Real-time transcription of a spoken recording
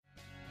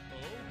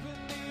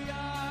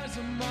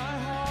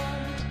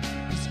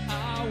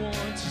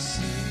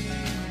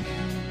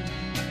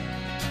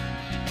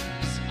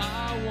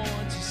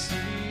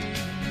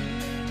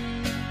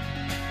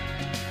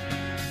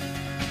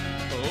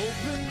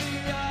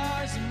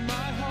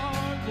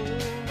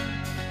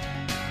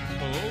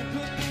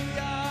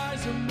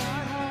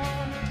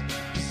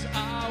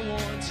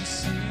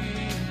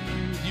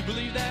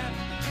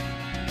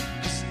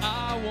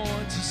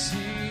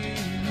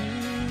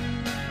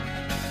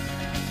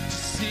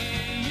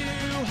See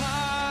you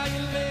high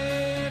and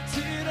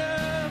lifted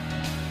up,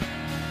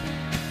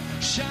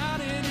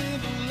 shining in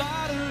the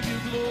light of your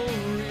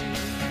glory.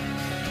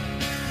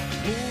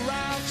 Pour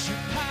out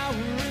your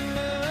power and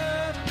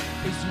love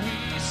as we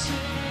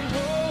sing,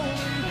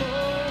 holy,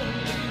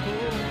 holy,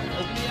 holy.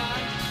 Open the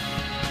eyes.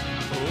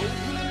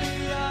 Open the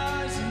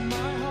eyes of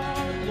my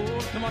heart,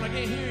 Lord. Come on, I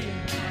can't hear you.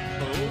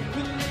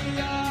 Open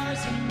the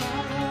eyes of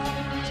my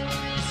heart,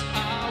 'cause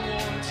I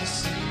want to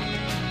see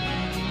you.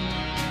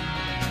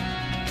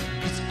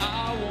 'Cause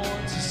I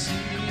want to see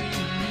you.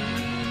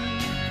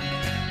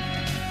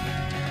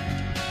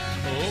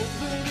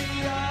 Open the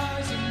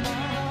eyes of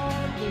my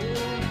heart,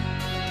 Lord.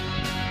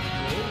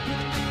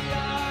 Open the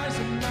eyes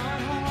of my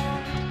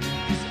heart,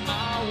 'cause I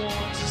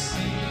want to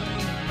see you.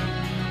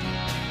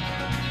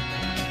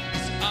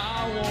 'Cause I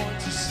want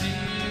to see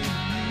you.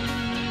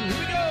 Here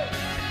we go.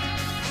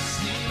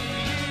 See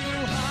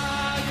you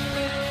high and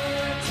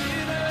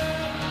lifted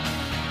up,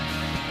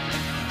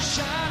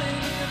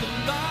 shining in the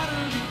light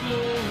of your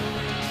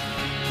glory.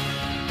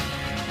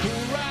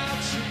 Pour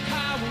out your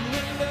power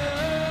and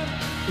love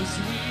as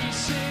we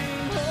sing,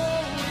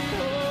 holy,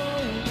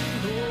 holy,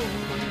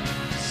 holy.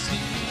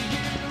 See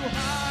you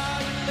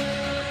high and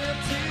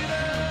lifted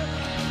up,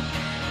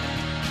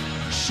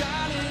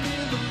 shining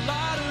in the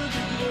light of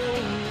your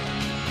glory.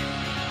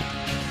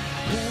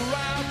 Pour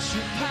out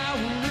your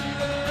power and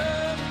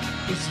love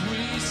as we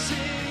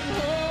sing,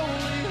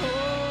 holy,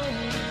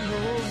 holy,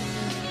 holy.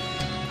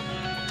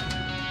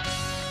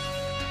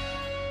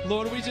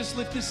 Lord, we just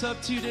lift this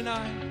up to you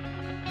tonight.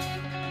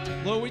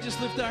 Lord, we just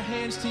lift our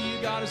hands to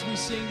you, God, as we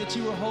sing that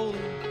you are holy.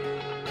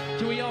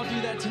 Can we all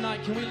do that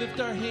tonight? Can we lift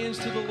our hands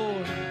to the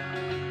Lord?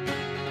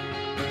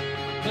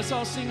 Let's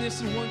all sing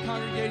this in one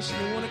congregation,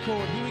 in one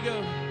accord. Here we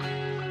go.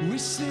 We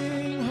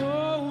sing,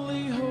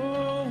 holy,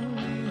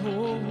 holy,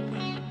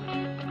 holy.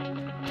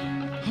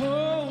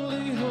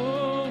 Holy,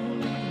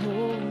 holy,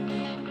 holy.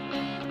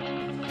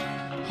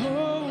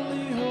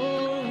 Holy,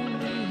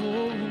 holy,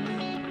 holy.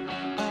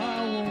 I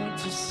want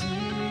to see you.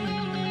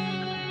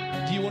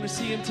 Do you want to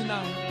see him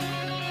tonight?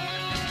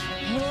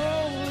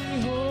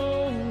 Holy,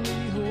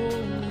 holy,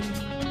 holy.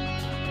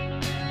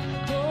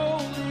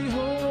 Holy,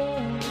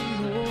 holy,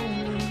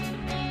 holy.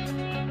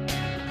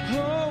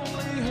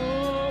 Holy,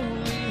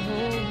 holy,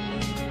 holy.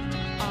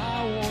 I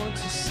want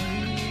to see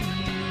you.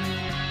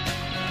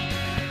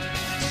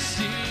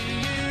 See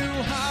you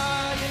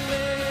high and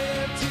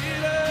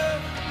lifted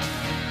up,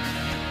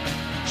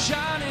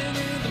 shining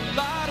in the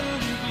light of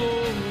your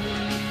glory.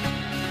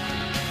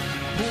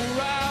 Pour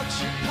out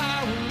your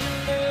power and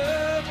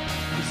love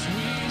as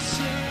we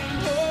sing,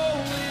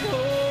 holy,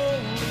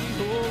 holy,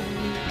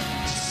 holy.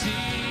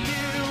 See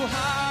you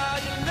high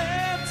and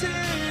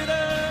lifted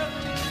up,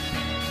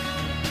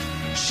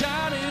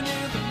 shining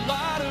in the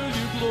light of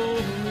your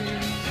glory.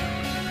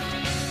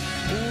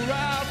 Pour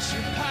out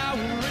your power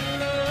and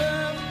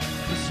love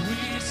as we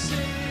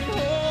sing,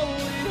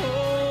 holy,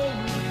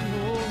 holy,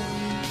 holy.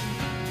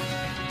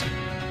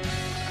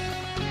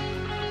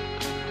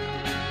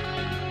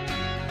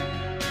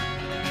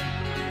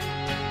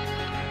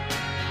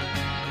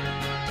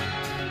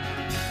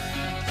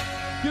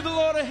 Give the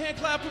Lord a hand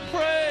clap of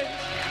praise.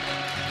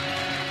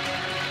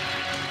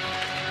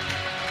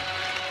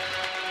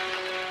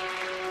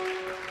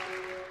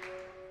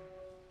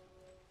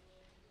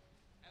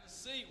 Have a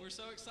seat. We're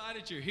so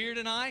excited you're here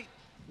tonight.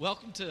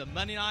 Welcome to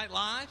Monday Night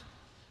Live.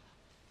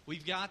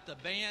 We've got the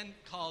band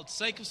called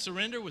Sake of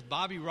Surrender with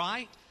Bobby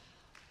Wright.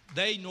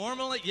 They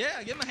normally,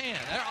 give them a hand.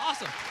 They're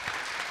awesome.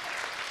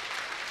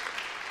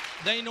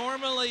 They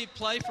normally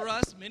play for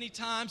us many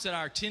times at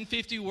our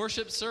 1050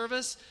 worship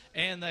service,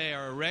 and they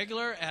are a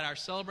regular at our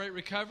Celebrate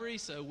Recovery.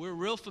 So we're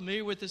real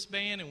familiar with this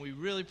band, and we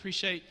really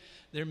appreciate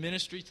their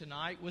ministry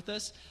tonight with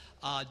us.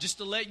 Just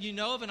to let you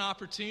know of an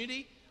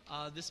opportunity,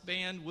 this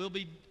band will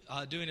be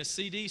doing a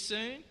CD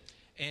soon.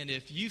 And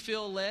if you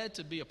feel led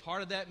to be a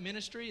part of that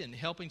ministry and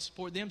helping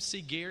support them,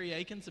 see Gary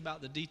Akins about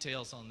the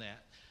details on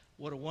that.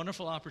 What a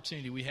wonderful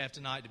opportunity we have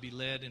tonight to be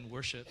led in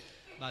worship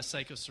by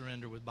Sake of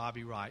Surrender with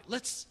Bobby Wright.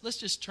 Let's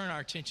just turn our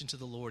attention to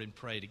the Lord and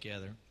pray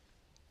together.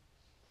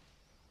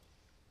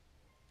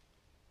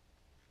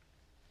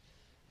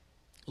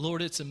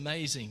 Lord, it's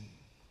amazing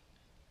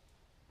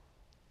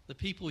the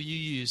people you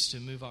use to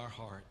move our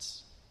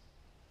hearts.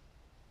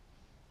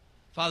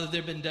 Father,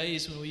 there have been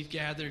days when we've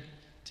gathered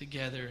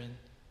together and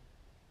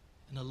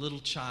a little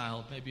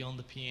child, maybe on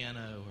the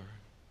piano, or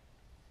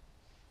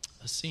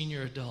a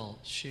senior adult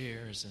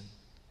shares,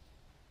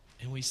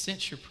 and we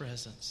sense your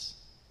presence.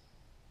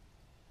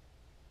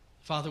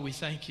 Father, we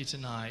thank you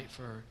tonight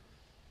for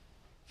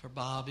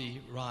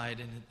Bobby Wright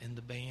and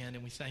the band,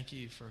 and we thank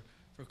you for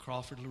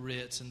Crawford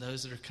Loritz and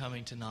those that are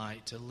coming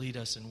tonight to lead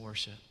us in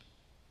worship.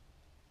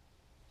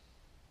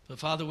 But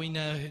Father, we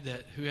know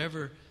that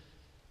whoever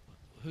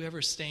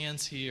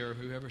stands here,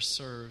 whoever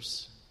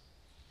serves,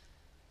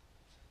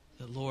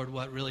 that Lord,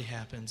 what really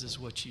happens is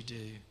what you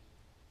do.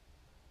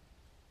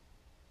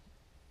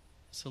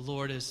 So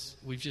Lord, as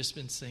we've just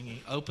been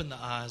singing, open the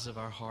eyes of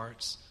our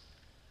hearts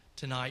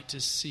tonight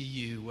to see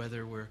you,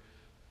 whether we're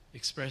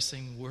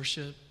expressing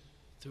worship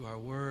through our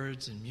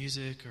words and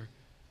music,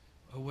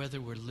 or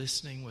whether we're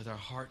listening with our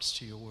hearts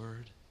to your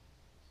word.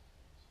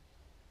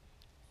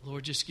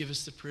 Lord, just give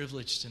us the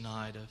privilege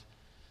tonight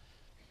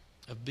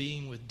of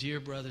being with dear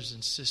brothers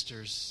and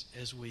sisters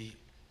as we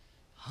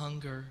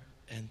hunger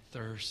and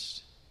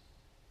thirst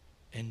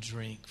and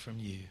drink from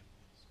you.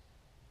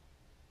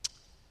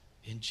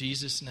 In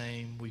Jesus'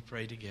 name we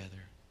pray together.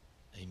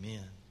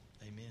 Amen.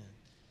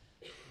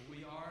 Amen.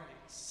 We are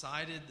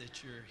excited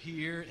that you're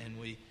here, and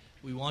we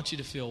want you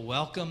to feel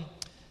welcome.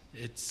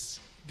 It's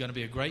going to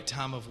be a great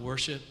time of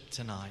worship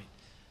tonight.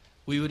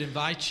 We would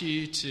invite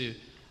you to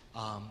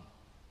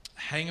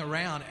hang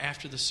around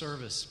after the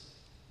service.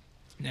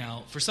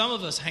 Now, for some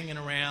of us, hanging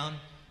around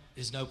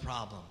is no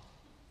problem.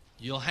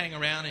 You'll hang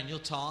around and you'll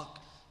talk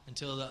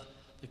until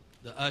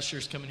the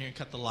ushers come in here and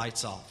cut the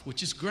lights off,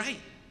 which is great.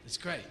 It's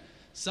great.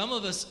 Some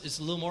of us, it's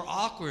a little more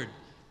awkward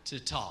to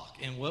talk.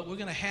 And what we're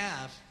going to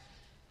have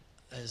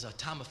is a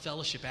time of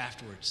fellowship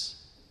afterwards.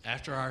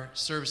 After our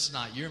service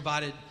tonight, you're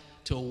invited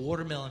to a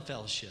watermelon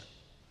fellowship.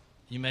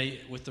 You may,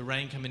 with the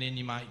rain coming in,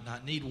 you might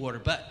not need water,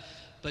 but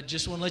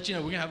just want to let you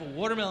know, we're going to have a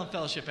watermelon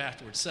fellowship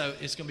afterwards. So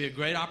it's going to be a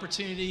great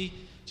opportunity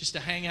just to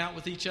hang out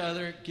with each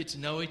other, get to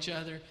know each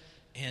other.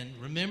 And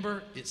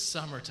remember, it's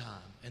summertime,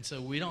 and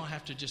so we don't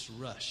have to just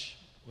rush.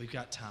 We've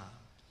got time.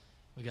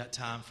 We've got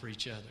time for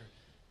each other.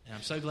 And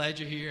I'm so glad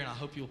you're here, and I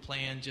hope you'll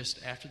plan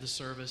just after the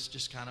service,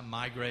 just kind of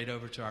migrate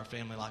over to our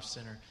Family Life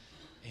Center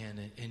and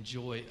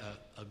enjoy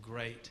a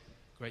great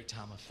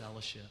time of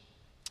fellowship.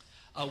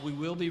 We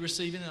will be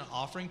receiving an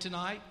offering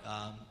tonight.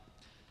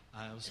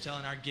 I was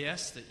telling our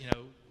guests that,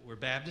 we're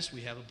Baptist.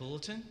 We have a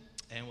bulletin,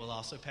 and we'll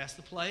also pass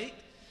the plate.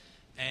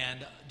 And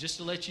just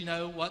to let you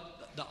know,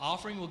 what the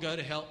offering will go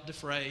to help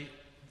defray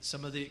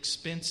some of the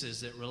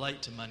expenses that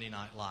relate to Monday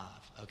Night Live.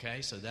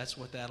 Okay, so that's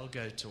what that'll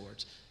go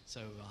towards.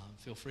 So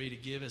feel free to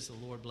give as the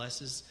Lord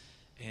blesses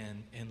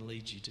and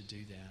leads you to do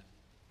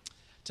that.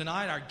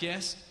 Tonight, our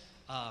guest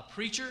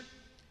preacher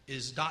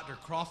is Dr.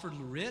 Crawford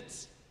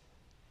Luritz.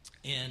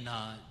 In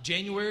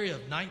January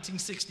of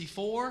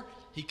 1964,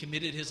 he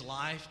committed his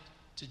life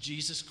to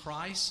Jesus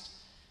Christ,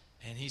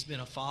 and he's been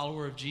a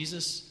follower of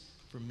Jesus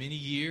for many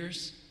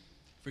years.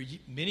 For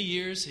many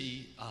years,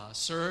 he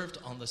served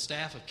on the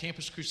staff of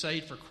Campus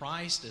Crusade for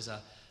Christ as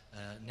a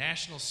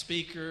national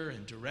speaker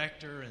and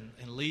director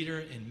and leader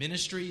in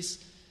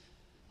ministries.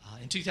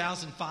 In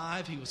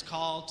 2005, he was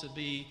called to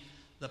be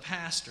the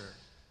pastor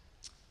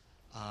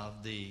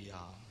of the,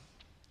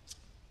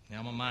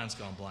 now my mind's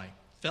gone blank,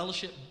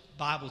 Fellowship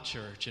Bible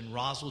Church in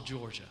Roswell,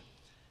 Georgia.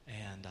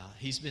 And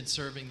he's been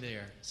serving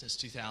there since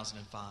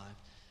 2005.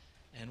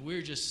 And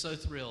we're just so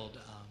thrilled.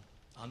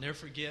 I'll never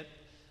forget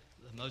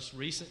the most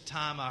recent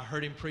time I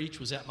heard him preach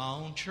was at my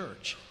own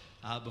church.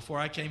 Before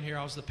I came here,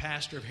 I was the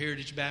pastor of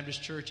Heritage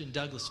Baptist Church in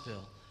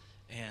Douglasville.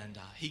 And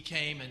he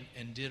came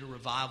and did a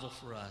revival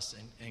for us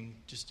and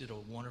just did a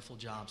wonderful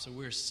job. So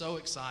we're so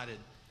excited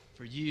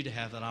for you to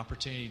have that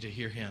opportunity to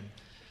hear him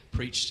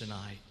preach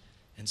tonight.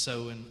 And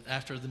so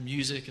after the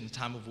music and the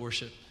time of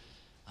worship,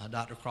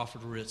 Dr.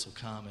 Crawford Ritz will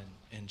come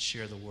and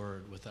share the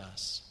word with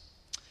us.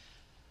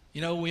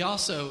 We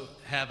also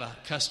have a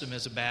custom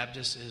as a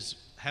Baptist is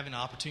having an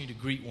opportunity to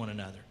greet one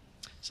another.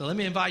 So let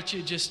me invite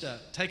you just to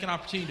take an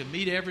opportunity to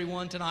meet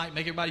everyone tonight,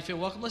 make everybody feel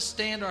welcome. Let's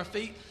stand to our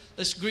feet.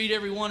 Let's greet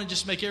everyone and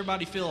just make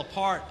everybody feel a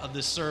part of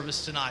this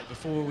service tonight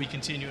before we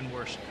continue in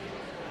worship.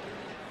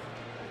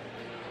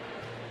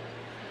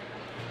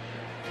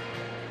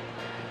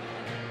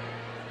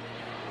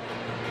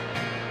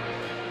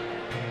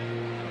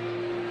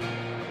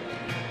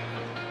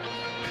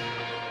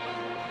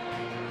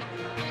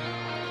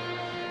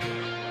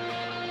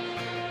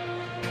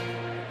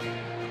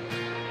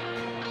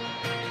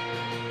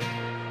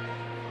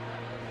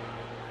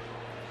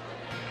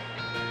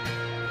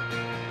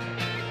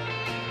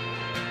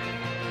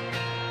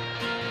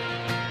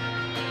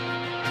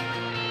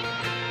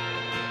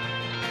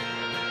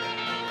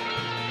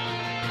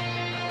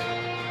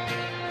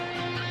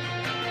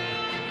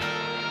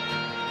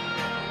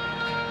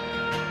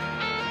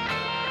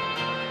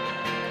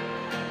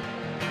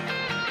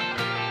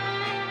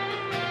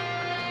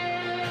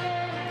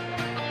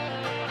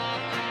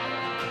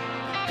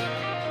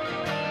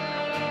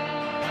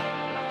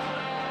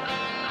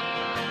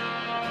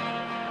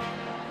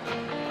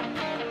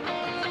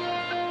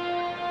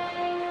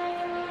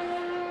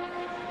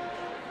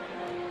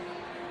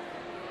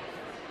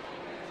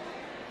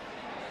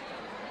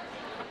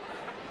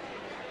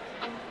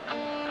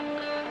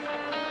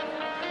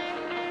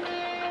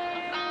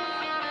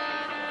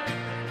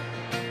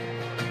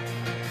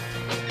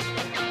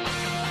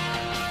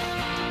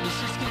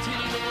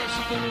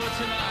 the Lord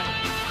tonight.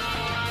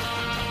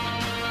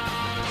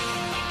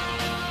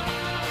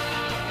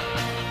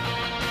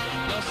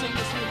 Y'all sing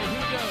this with me. Here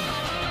we go.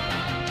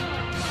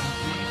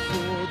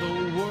 Before the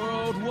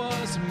world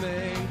was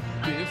made,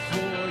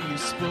 before you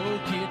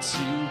spoke it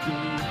to be,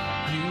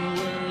 you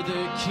were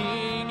the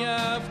King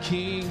of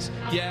Kings.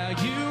 Yeah,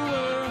 you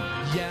were.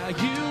 Yeah,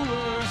 you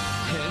were.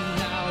 And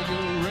now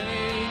you're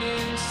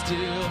reigning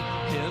still,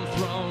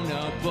 enthroned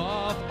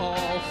above all.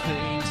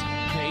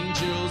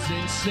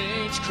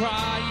 saints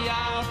cry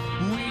out,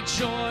 we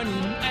join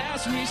in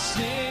as we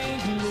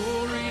sing,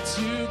 glory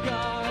to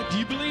God. Do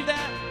you believe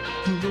that?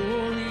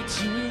 Glory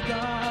to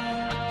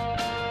God,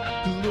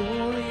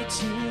 glory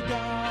to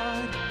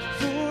God,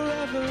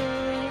 forever.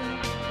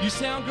 You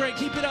sound great,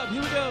 keep it up,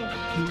 here we go.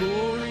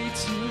 Glory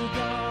to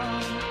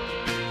God,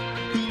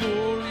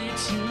 glory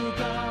to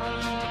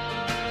God,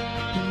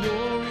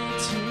 glory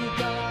to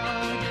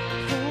God,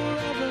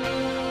 forever.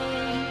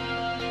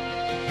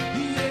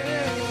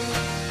 Yeah.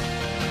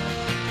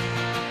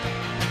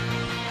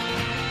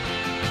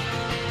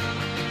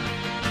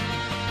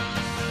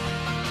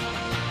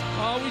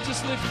 Oh, we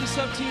just lift this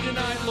up to you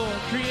tonight, Lord.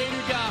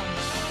 Creator God.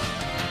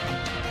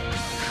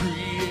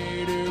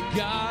 Creator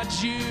God,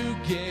 you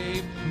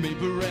gave me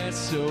breath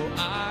so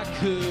I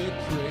could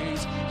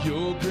praise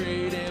your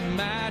great and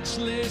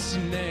matchless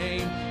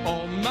name.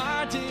 All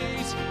my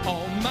days,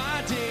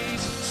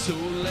 so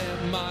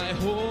let my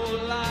whole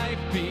life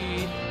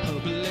be a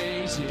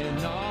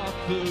blazing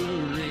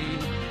offering,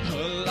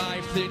 a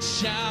life that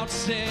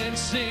shouts and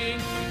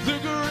sings the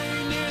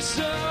greatness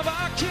of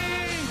our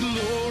King.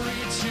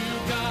 Glory to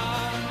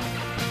God,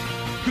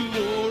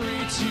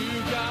 glory to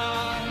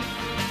God,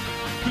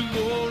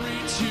 glory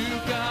to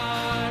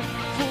God,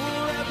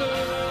 forever.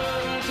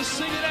 Just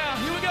sing it out,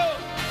 here we go.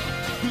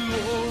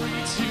 Glory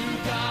to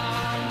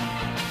God,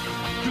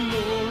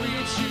 glory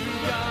to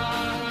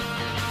God,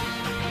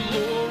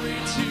 glory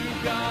to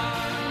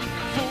God,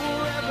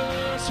 forever.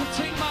 So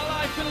take my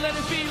life and let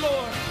it be,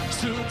 Lord.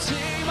 So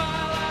take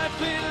my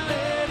life and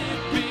let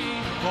it be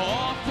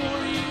all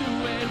for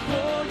you and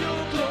for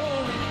your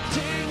glory.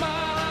 Take my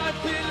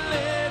life and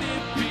let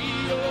it be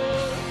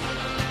yours.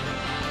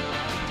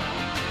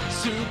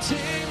 So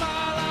take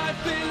my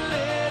life and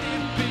let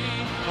it be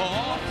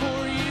all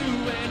for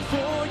you and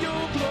for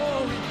your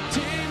glory.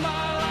 Take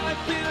my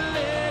life and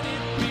let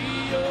it be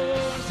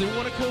yours. In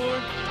one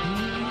accord,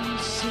 we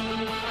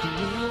sing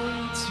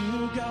glory to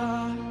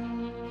God,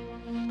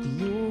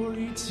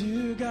 glory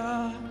to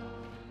God,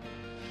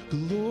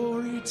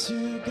 glory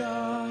to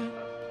God,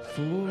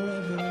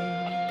 forever.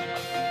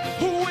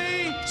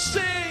 We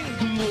sing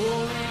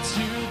glory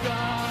to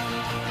God,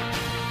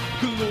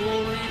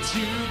 glory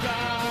to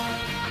God,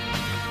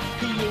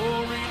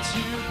 glory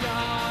to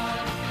God,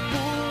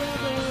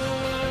 forever.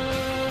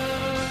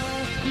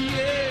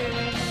 Yeah.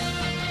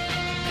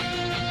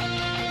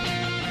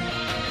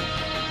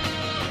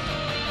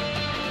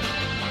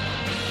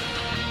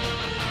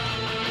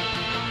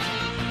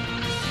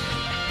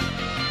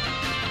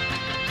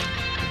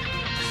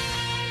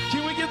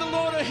 Can we give the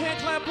Lord a hand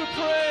clap of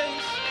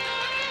praise?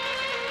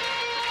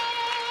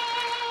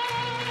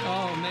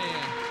 Oh,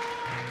 man.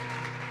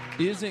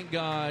 Isn't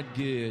God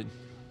good?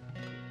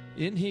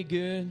 Isn't he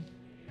good?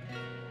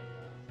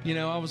 You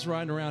know, I was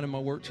riding around in my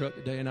work truck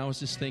today, and I was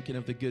just thinking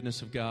of the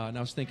goodness of God. And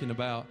I was thinking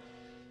about,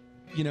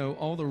 you know,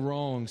 all the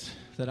wrongs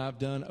that I've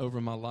done over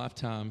my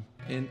lifetime.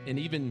 And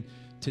even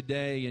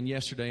today and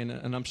yesterday,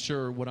 and I'm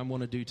sure what I'm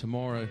going to do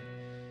tomorrow.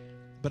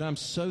 But I'm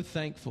so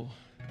thankful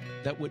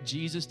that what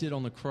Jesus did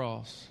on the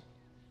cross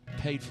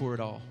paid for it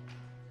all.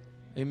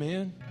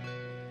 Amen?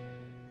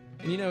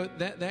 And, you know,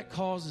 that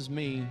causes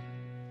me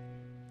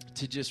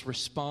to just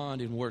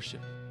respond in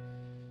worship.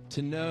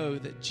 To know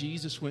that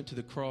Jesus went to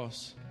the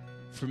cross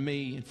for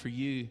me and for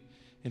you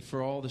and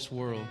for all this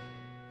world.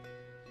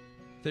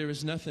 There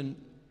is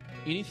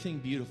anything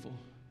beautiful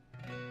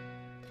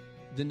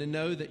than to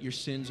know that your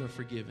sins are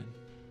forgiven.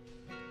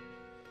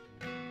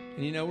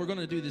 And you know, we're going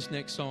to do this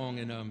next song,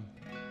 and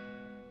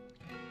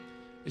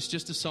it's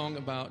just a song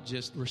about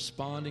just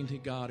responding to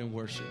God in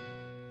worship.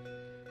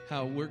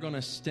 How we're going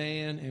to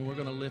stand and we're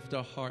going to lift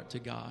our heart to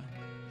God.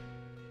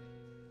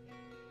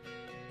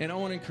 And I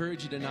want to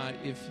encourage you tonight,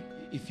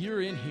 if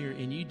you're in here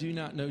and you do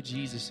not know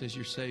Jesus as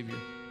your Savior,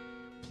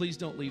 please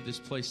don't leave this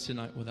place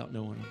tonight without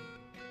knowing Him.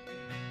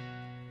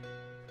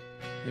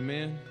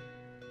 Amen.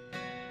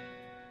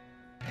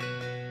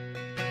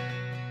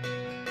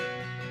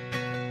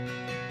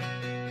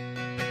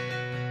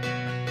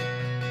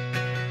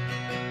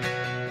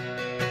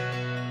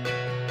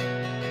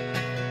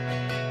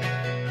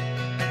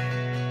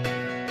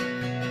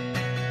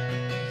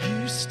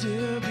 You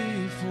still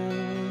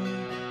before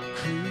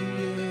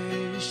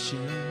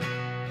creation,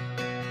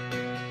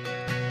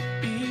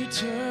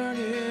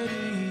 eternity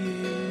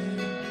in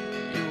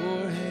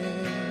your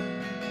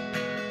hand,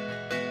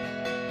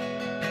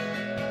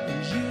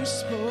 and you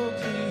spoke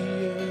the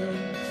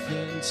earth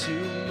into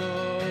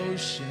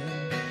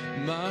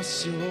motion, my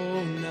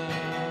soul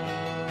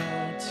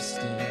now to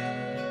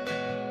stand.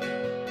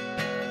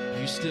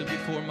 You stood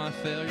before my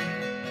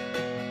failure,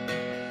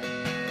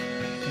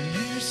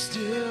 you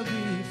stood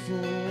before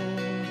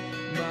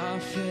my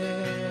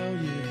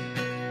failure,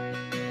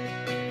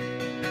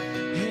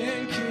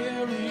 and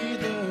carry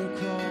the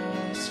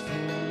cross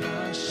for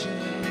my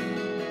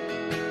shame.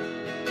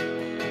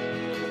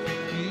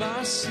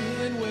 My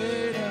sin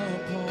weighed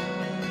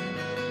upon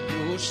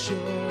your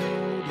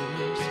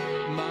shoulders,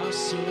 my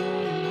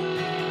soul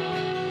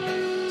now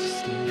to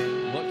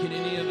stand. What can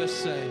any of us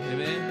say?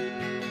 Amen.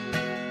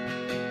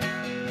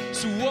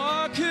 So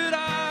what could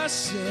I I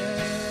say?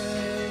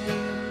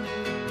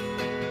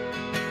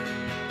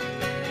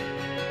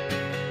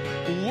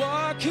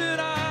 What could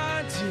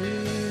I do?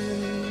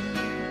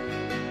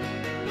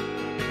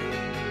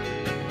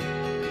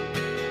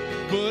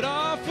 But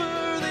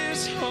offer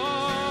this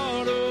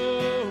heart,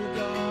 oh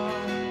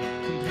God,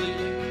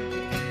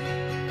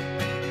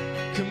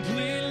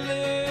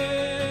 completely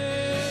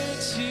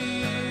to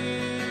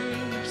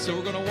you. So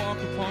we're going to walk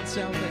upon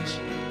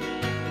salvation.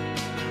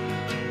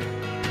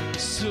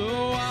 So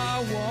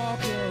I walk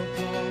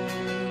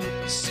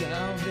upon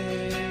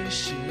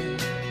salvation.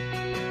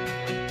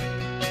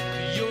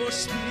 Your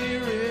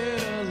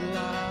Spirit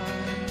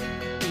alive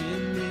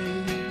in me.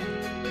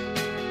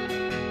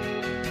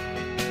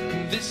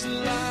 This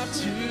life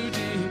to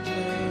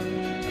declare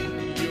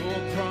your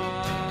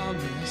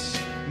promise,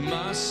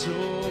 my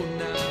soul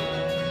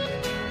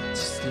now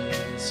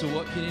stands. So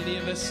what can any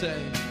of us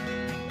say?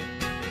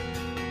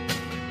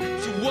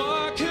 So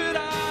what could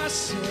I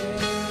say?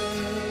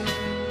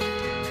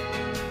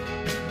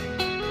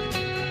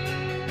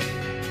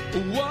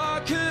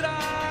 What could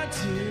I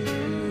do?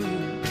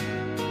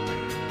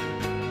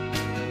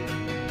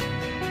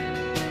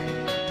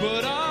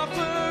 But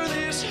offer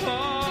this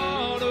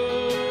heart,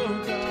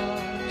 oh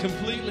God,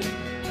 completely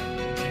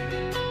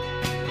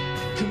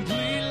to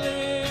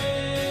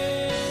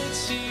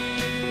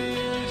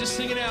you. Just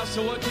sing it out.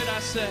 So what could I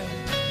say?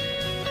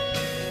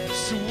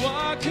 So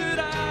what could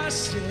I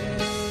say?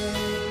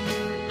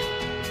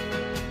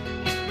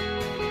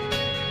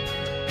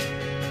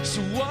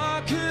 So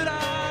what could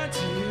I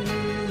do?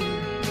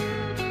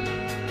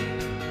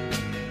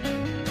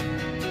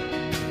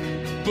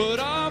 But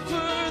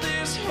offer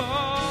this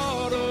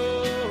heart,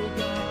 oh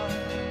God,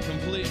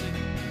 completely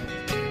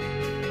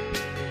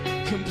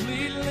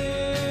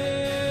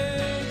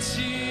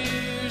to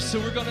you. So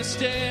we're going to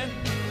stand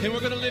and we're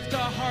going to lift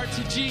our heart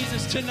to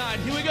Jesus tonight.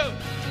 Here we go.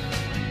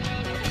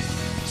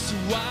 So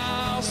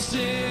I'll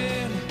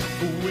stand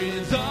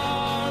with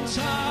arms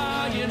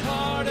high and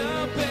heart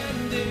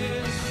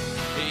upended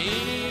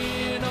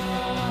in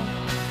awe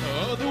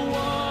of the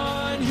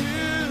one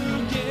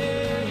who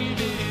gave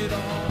it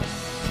all.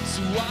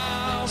 So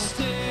I'll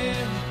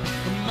stand,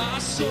 my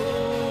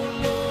soul,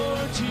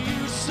 Lord, to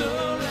you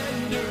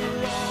surrender.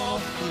 All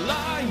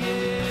I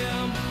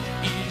am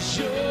is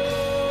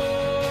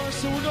yours.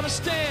 So we're going to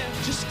stand,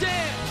 just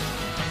stand.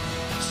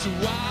 So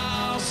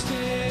I'll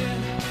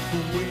stand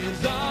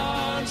with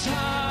arms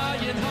high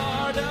and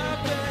heart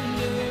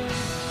upended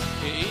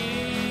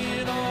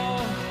in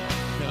awe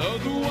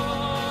of the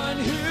one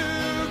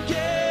who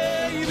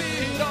gave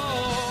it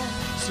all.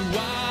 So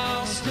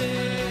I'll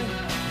stand,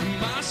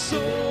 my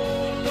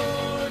soul,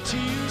 Lord, to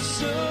you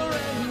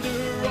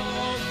surrender.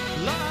 All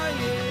I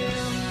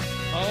am.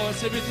 Oh,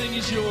 it's everything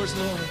is yours,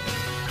 Lord.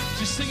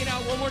 Just sing it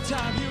out one more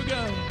time. Here we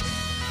go.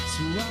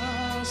 So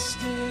I'll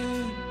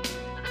stand.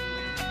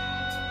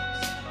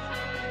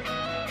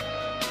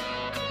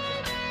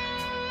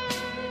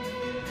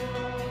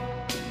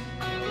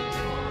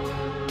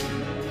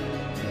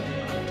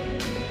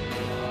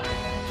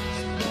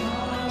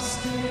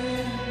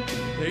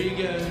 There you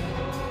go.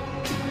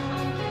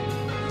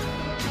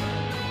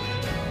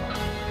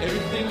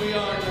 Everything we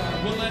are,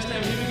 God. One last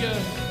time, here we go.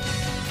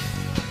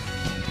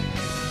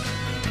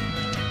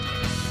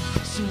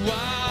 So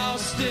I'll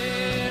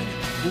stand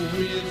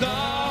with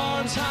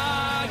arms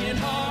high and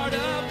heart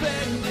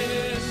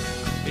upended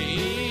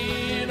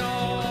in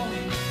awe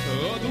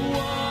of the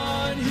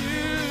one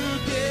who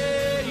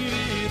gave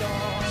it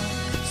all.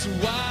 So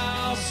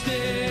I'll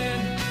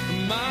stand,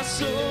 my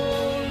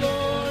soul,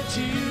 Lord,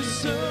 to you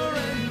surrender.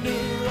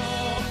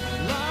 All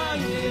I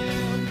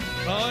am.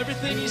 Oh,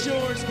 everything is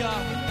yours,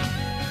 God.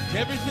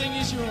 Everything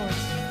is yours.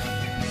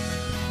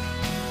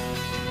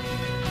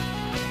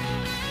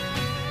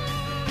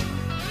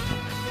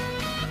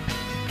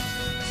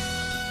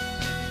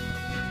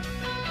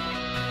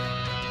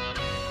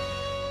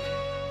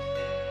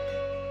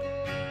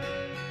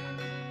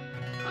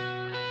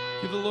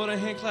 Give the Lord a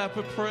hand clap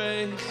of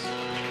praise.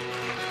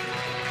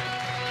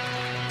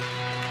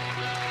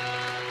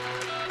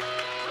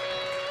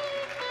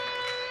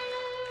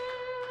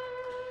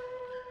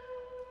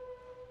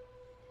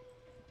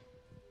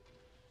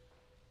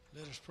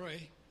 Let us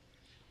pray.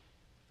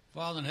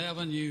 Father in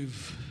heaven,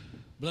 you've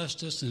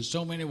blessed us in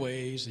so many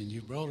ways, and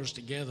you've brought us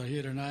together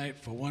here tonight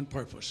for one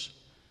purpose,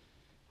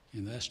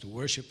 and that's to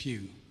worship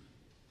you.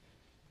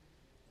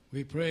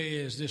 We pray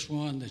as this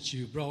one that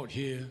you brought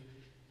here,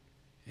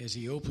 as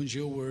he opens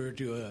your word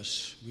to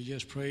us, we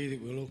just pray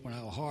that we'll open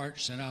our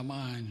hearts and our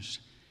minds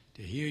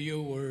to hear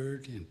your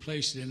word and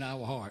place it in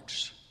our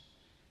hearts.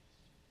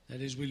 That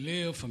as we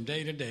live from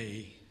day to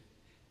day,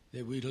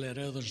 that we let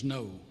others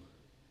know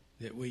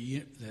that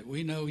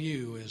we know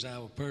you as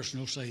our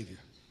personal Savior.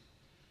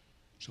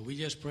 So we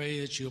just pray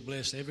that you'll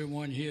bless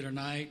everyone here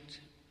tonight.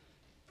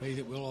 Pray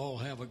that we'll all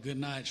have a good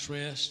night's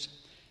rest.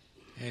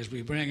 As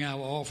we bring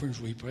our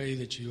offerings, we pray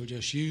that you'll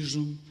just use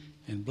them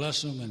and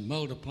bless them and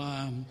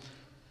multiply them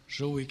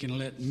so we can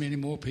let many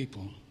more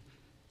people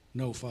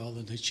know,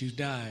 Father, that you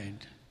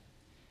died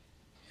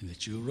and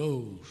that you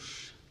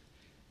rose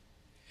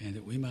and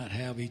that we might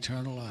have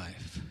eternal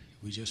life.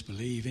 We just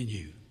believe in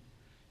you.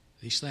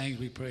 These things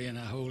we pray in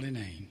thy holy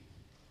name.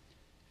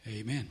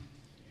 Amen.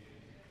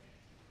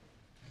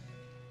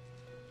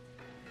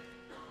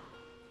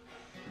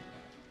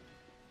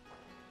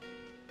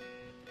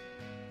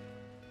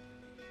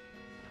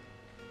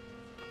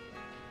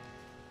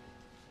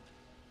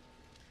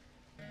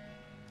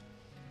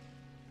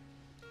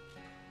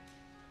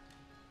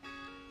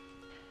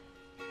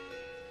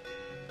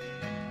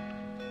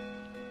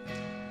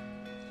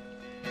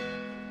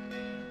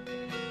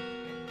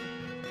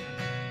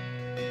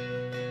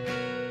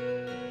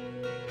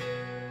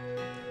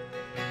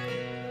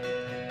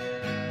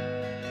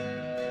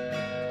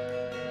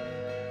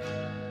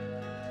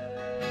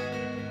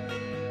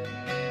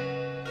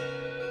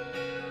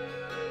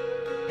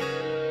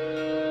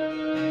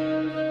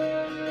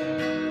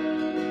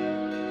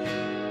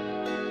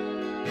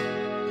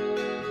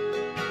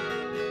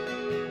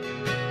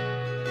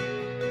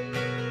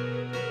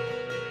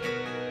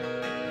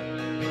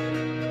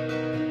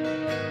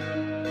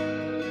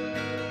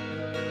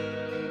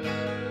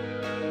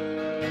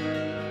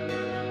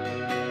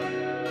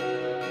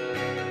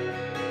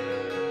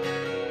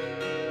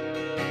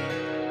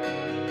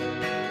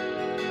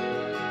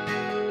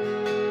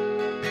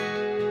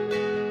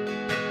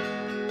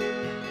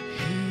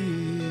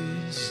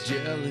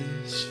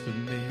 Jealous for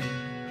me.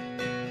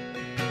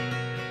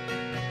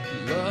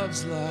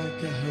 Love's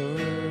like a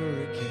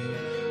hurricane.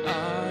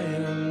 I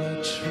am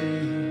a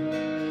tree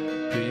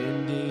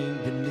bending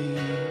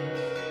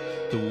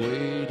beneath the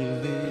weight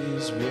of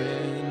his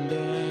wind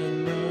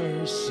and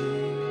mercy.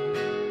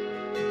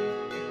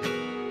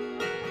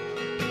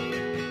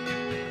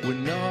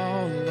 When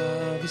all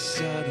of a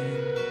sudden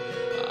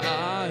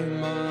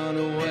I'm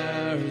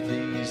unaware,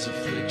 these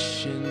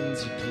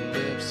afflictions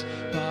eclipse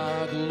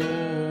my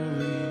glory.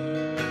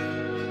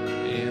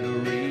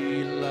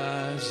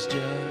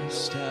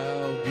 Just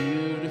how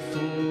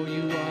beautiful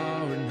you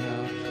are and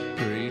how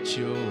great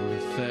your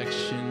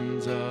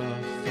affections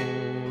are for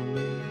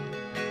me.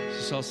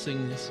 So I'll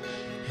sing this.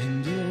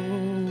 And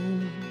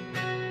oh,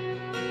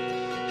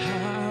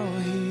 how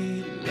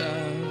he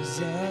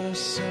loves us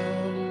so.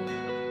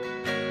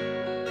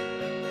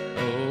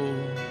 Oh,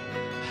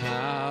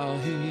 how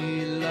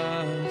he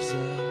loves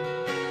us.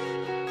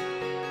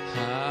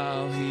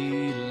 How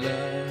he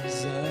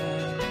loves us.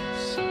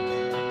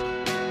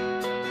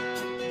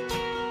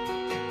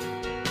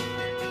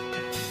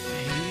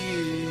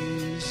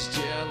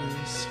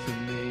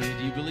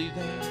 Believe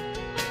that?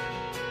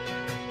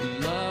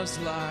 Love's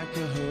like a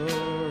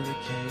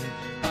hurricane.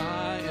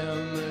 I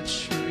am a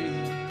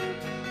tree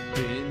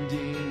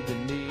bending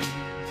beneath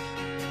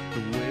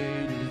the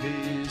weight of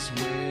his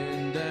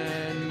wind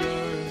and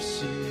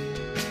mercy.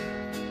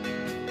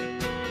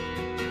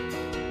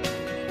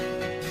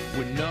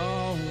 When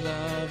all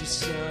of a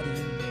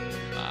sudden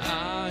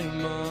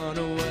I'm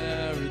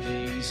unaware of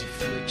these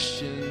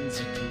afflictions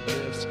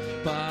eclipsed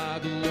by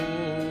glory.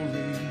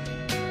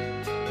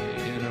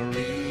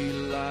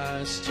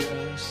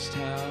 Just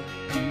how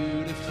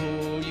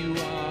beautiful you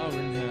are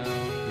and how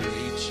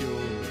great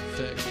your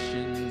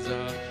affections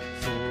are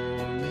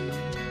for me.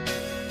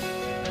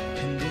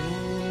 And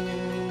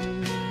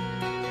oh,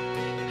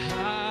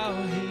 how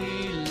he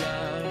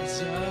loves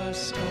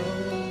us, oh,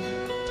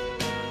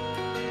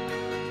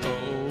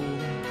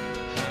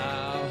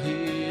 how he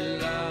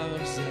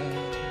loves us,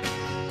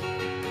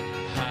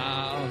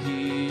 how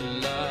he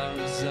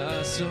loves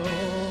us, oh,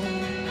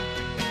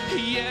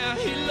 yeah,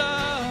 he loves.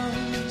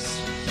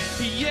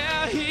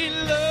 Yeah, he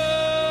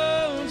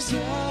loves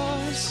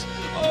us.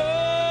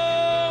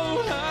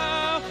 Oh,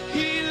 how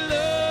he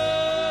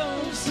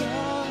loves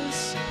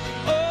us.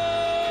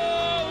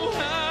 Oh,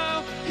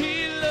 how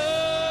he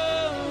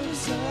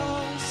loves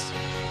us.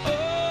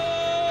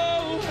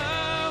 Oh,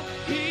 how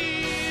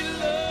he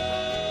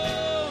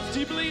loves. Do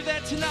you believe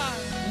that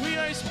tonight? We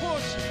are his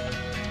portion.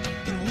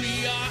 And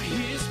we are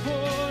his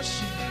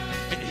portion.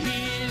 And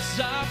he is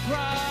our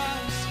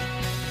prize.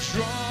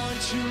 Drawn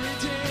to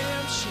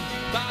redemption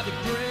by the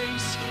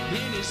grace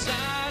in his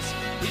eyes.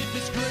 If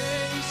his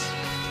grace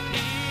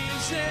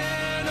is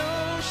an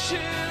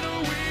ocean,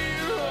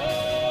 we're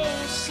all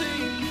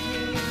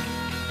sinking.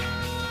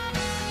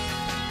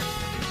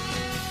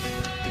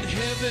 And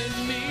heaven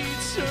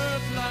meets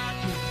earth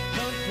like a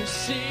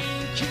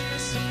unforeseen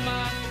kiss, and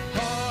my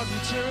heart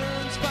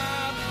returns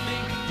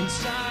violently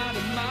inside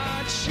of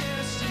my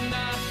chest, and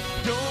I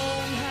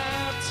don't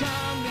have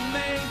time to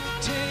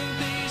maintain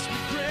these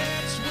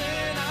regrets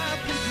when I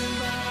think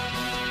about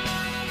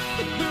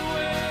the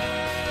way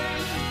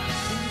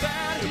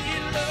that he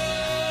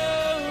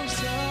loves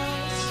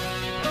us.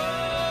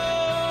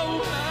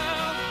 Oh,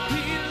 how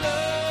he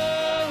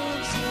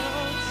loves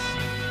us.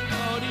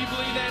 Oh, do you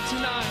believe that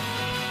tonight?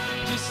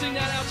 Just sing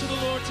that out to the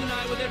Lord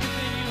tonight with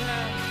everything you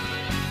have.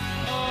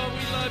 Oh,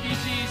 we love you,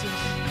 Jesus.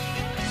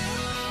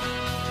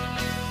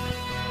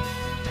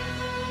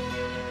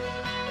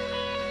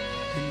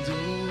 And oh,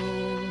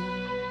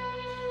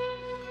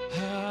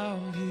 how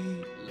he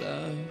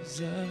loves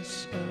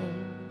us,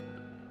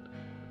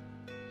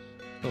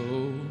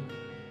 oh,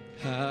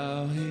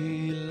 how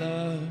he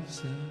loves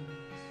us,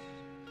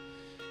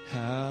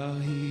 how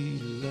he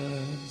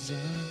loves us.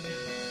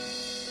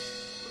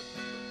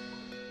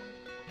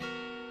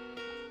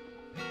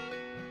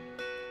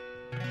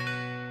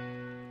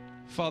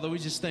 Father, we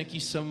just thank you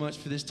so much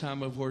for this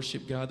time of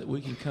worship, God, that we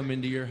can come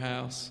into your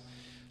house.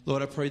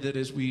 Lord, I pray that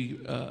as we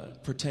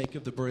partake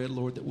of the bread,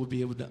 Lord, that we'll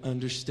be able to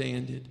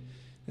understand it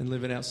and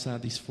live it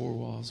outside these four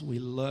walls. We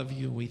love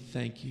you and we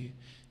thank you.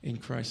 In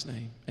Christ's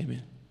name,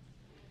 amen.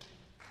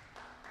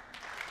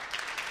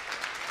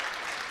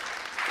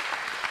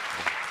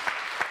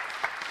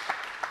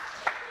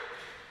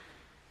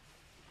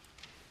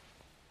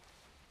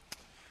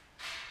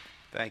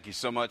 Thank you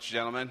so much,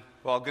 gentlemen.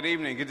 Well, good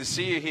evening. Good to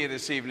see you here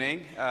this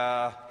evening.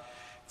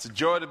 It's a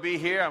joy to be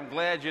here. I'm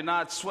glad you're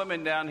not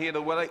swimming down here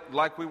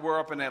like we were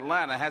up in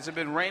Atlanta. Has it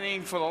been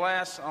raining for the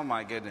last? Oh,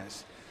 my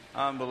goodness.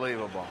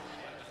 Unbelievable.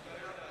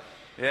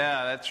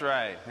 Yeah, that's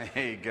right.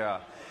 There you go.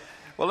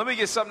 Well, let me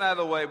get something out of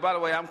the way. By the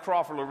way, I'm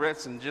Crawford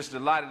Loritz and just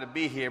delighted to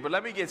be here. But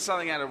let me get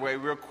something out of the way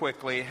real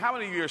quickly. How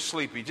many of you are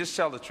sleepy? Just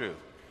tell the truth.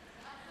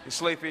 You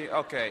sleepy?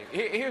 Okay.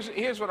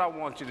 Here's what I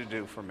want you to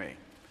do for me.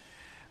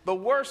 The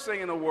worst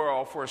thing in the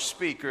world for a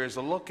speaker is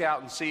to look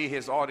out and see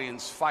his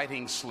audience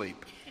fighting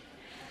sleep.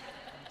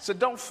 So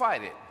don't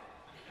fight it.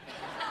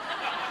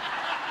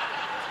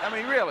 I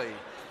mean, really.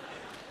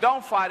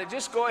 Don't fight it.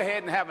 Just go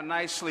ahead and have a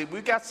nice sleep.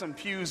 We've got some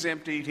pews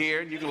emptied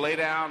here. You can lay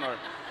down or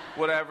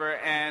whatever.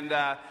 And,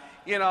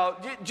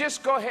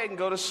 just go ahead and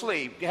go to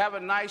sleep. You have a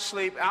nice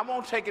sleep. I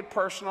won't take it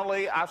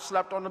personally. I've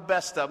slept on the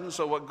best of them,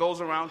 so what goes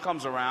around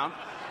comes around.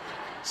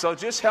 So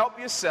just help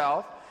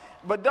yourself.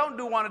 But don't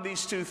do one of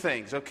these two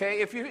things,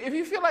 okay? If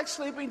you feel like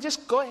sleeping,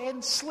 just go ahead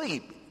and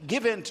sleep.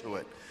 Give into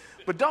it.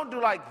 But don't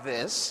do like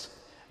this.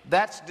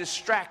 That's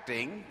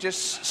distracting.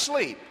 Just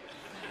sleep.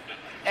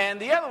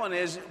 And the other one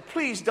is,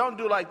 please don't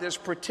do like this,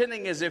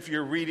 pretending as if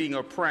you're reading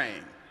or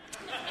praying.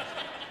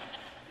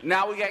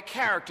 Now we got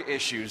character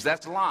issues.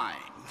 That's lying.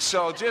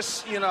 So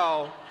just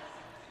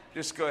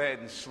go ahead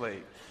and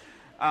sleep.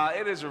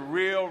 It is a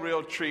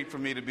real treat for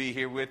me to be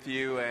here with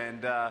you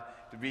and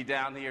to be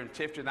down here in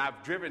Tifton.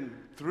 I've driven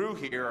through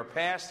here or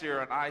passed here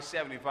on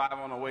I-75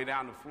 on the way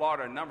down to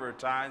Florida a number of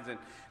times and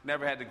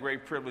never had the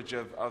great privilege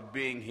of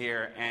being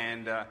here.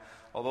 And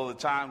although the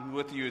time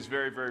with you is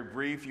very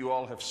brief, you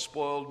all have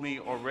spoiled me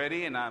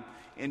already, and I'm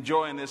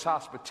enjoying this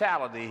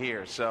hospitality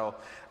here. So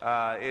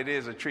it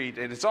is a treat.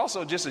 And it's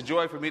also just a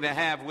joy for me to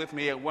have with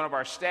me one of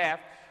our staff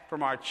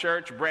from our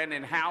church,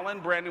 Brandon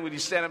Howland. Brandon, would you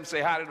stand up and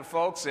say hi to the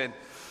folks? And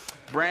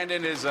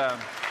Brandon is...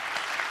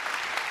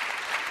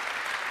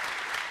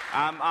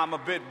 I'm a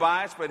bit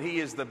biased, but he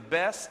is the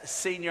best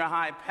senior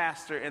high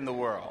pastor in the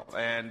world.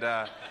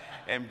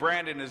 And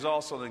Brandon is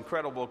also an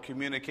incredible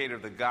communicator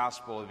of the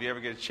gospel. If you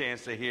ever get a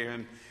chance to hear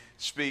him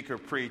speak or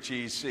preach,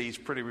 he's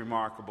pretty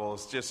remarkable.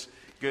 It's just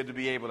good to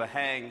be able to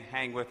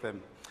hang with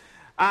him.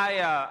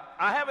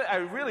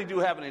 I really do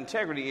have an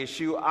integrity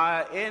issue.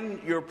 In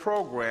your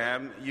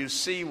program, you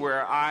see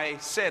where I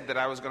said that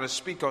I was going to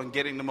speak on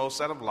getting the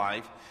most out of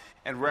life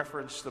and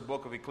reference the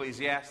book of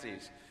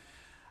Ecclesiastes.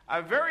 I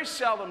very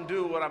seldom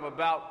do what I'm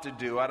about to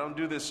do. I don't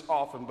do this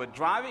often, but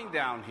driving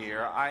down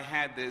here, I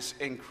had this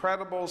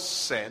incredible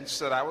sense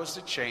that I was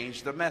to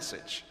change the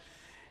message.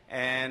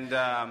 And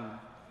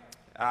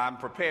I'm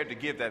prepared to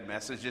give that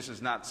message. This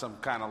is not some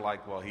kind of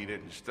like, well, he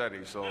didn't study,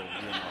 so,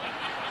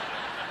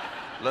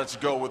 let's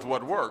go with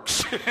what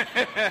works.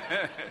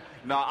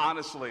 No,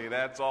 honestly,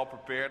 that's all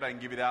prepared. I can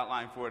give you the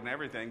outline for it and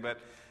everything. But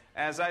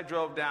as I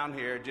drove down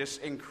here,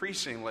 just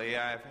increasingly,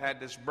 I've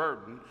had this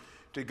burden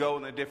to go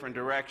in a different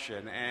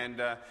direction.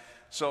 And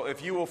so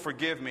if you will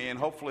forgive me, and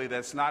hopefully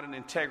that's not an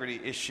integrity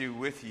issue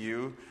with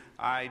you,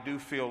 I do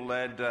feel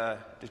led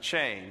to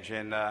change.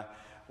 And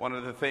one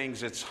of the things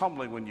that's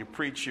humbling when you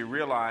preach, you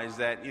realize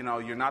that,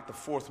 you're not the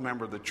fourth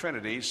member of the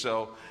Trinity,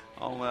 so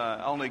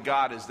only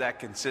God is that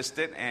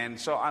consistent. And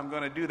so I'm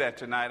going to do that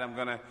tonight. I'm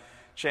going to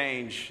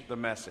change the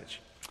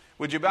message.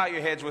 Would you bow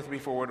your heads with me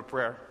for a word of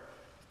prayer?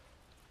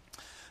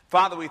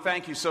 Father, we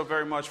thank you so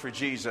very much for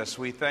Jesus.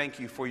 We thank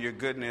you for your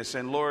goodness.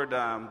 And Lord,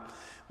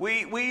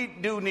 we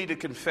do need to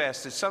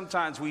confess that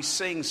sometimes we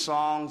sing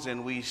songs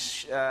and we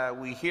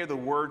hear the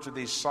words of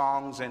these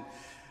songs and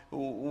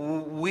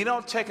we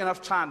don't take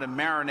enough time to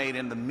marinate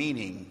in the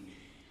meaning.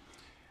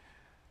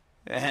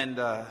 And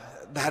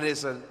that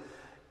is an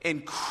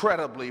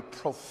incredibly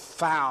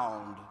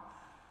profound,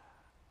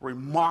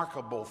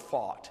 remarkable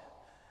thought,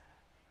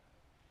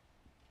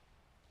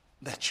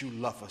 that you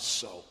love us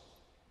so.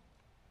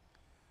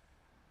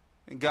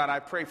 And God, I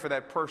pray for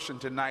that person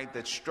tonight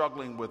that's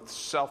struggling with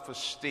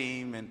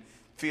self-esteem and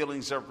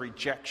feelings of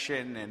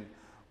rejection and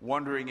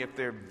wondering if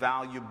they're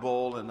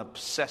valuable and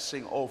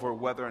obsessing over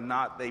whether or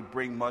not they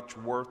bring much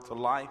worth to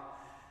life.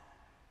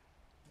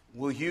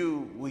 Will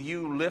you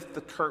lift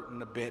the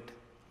curtain a bit,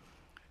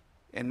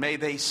 and may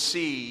they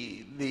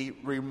see the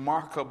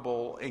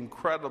remarkable,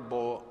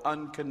 incredible,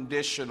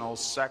 unconditional,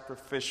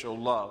 sacrificial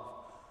love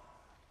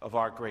of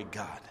our great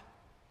God.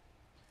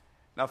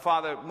 Now,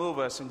 Father, move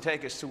us and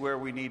take us to where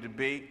we need to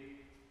be.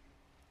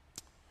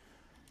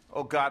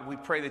 Oh God, we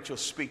pray that you'll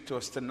speak to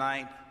us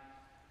tonight.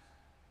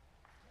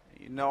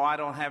 You know, I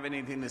don't have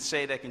anything to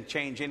say that can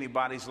change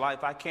anybody's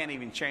life. I can't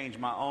even change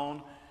my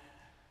own.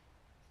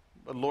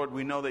 But Lord,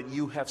 we know that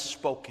you have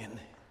spoken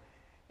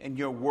and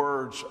your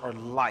words are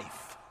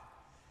life.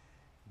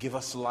 Give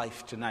us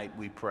life tonight,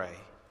 we pray.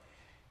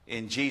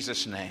 In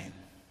Jesus' name,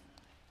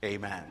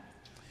 amen.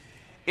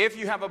 If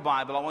you have a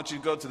Bible, I want you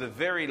to go to the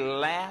very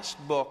last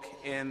book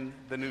in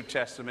the New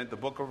Testament, the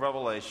book of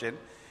Revelation.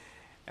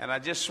 And I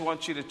just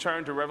want you to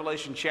turn to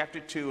Revelation chapter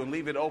 2 and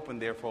leave it open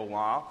there for a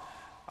while.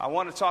 I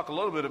want to talk a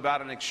little bit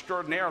about an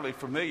extraordinarily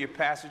familiar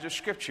passage of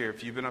Scripture.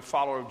 If you've been a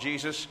follower of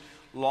Jesus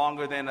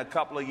longer than a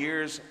couple of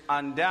years,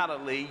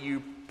 undoubtedly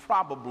you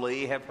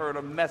probably have heard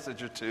a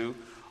message or two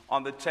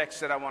on the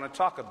text that I want to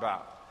talk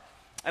about.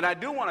 And I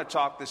do want to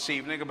talk this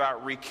evening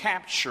about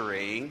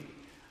recapturing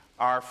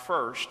our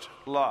first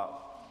love.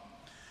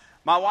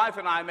 My wife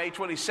and I, May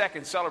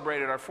 22nd,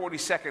 celebrated our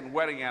 42nd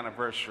wedding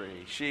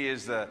anniversary. She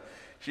is the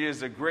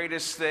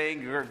greatest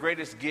thing, the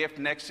greatest gift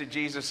next to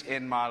Jesus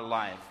in my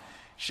life.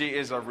 She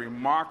is a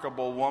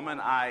remarkable woman.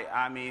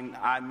 I mean,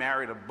 I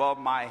married above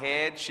my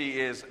head. She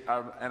is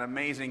an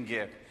amazing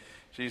gift.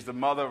 She's the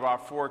mother of our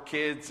 4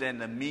 kids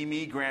and the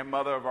Mimi,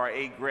 grandmother of our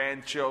 8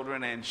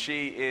 grandchildren, and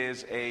she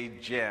is a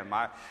gem.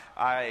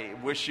 I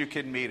wish you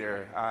could meet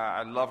her.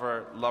 I love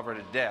her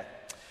to death.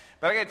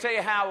 But I got to tell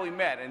you how we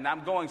met, and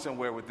I'm going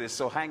somewhere with this,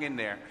 so hang in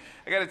there.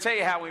 I got to tell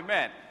you how we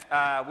met.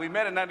 We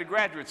met in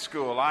undergraduate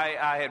school.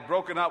 I had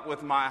broken up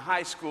with my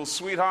high school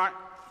sweetheart.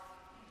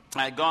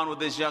 I had gone with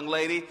this young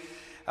lady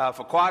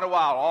for quite a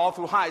while, all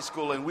through high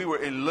school, and we were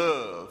in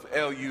love,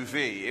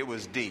 L-U-V. It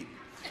was deep.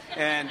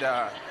 And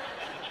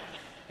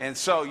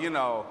so, you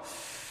know,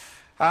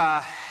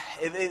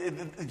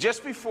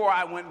 just before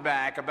I went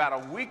back,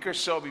 about a week or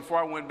so before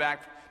I went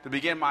back to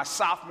begin my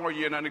sophomore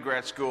year in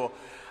undergrad school,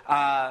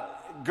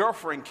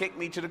 girlfriend kicked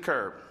me to the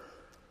curb.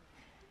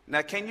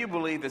 Now, can you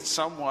believe that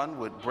someone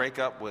would break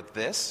up with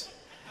this?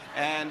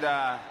 And,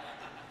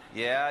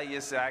 yeah,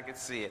 yes, I could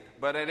see it.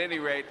 But at any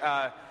rate,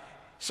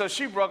 so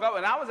she broke up,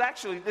 and I was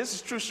actually, this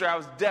is true story, I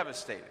was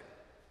devastated.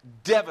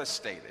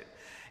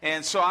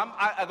 And so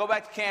I go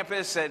back to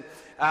campus, and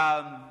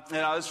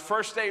this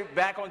first day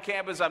back on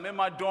campus, I'm in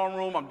my dorm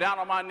room, I'm down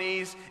on my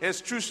knees.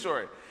 It's a true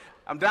story.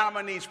 I'm down on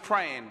my knees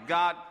praying,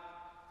 God,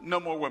 no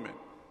more women.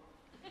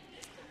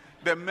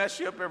 They mess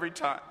you up every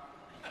time.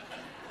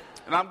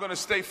 And I'm going to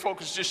stay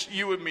focused, just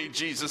you and me,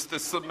 Jesus,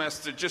 this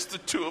semester, just the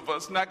two of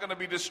us. Not going to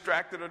be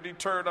distracted or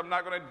deterred. I'm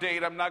not going to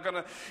date. I'm not going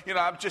to,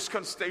 I'm just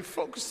going to stay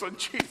focused on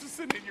Jesus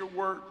and in your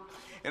word.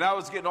 And I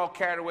was getting all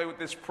carried away with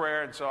this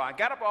prayer. And so I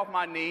got up off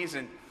my knees,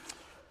 and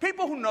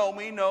people who know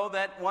me know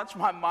that once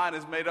my mind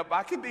is made up,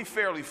 I can be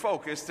fairly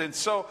focused. And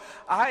so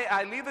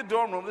I leave the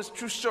dorm room. This is a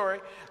true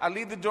story. I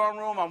leave the dorm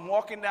room. I'm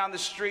walking down the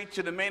street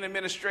to the main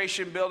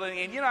administration building.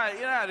 And you know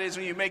how it is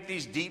when you make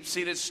these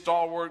deep-seated,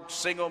 stalwart,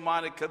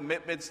 single-minded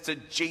commitments to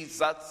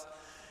Jesus.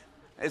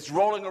 It's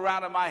rolling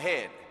around in my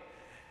head.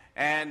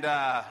 And,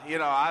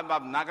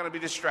 I'm not going to be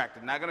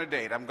distracted, not going to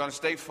date. I'm going to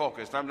stay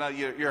focused.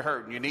 You're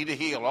hurting. You need to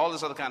heal, all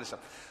this other kind of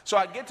stuff. So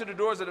I get to the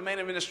doors of the main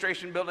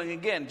administration building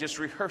again, just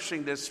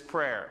rehearsing this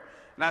prayer.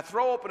 And I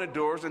throw open the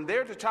doors, and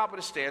there at the top of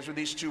the stairs were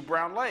these 2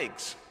 brown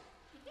legs.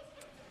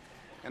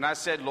 And I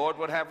said, Lord,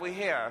 what have we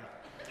here?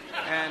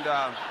 And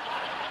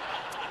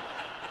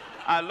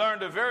I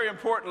learned a very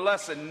important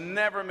lesson: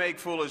 never make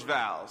foolish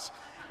vows.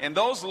 And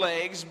those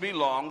legs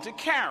belonged to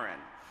Karen.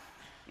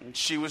 And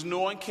she was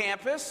new on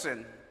campus,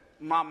 and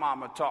my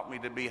mama taught me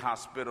to be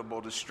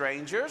hospitable to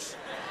strangers.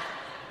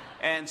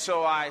 And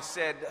so I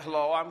said,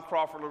 hello, I'm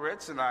Crawford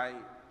Loritz, and I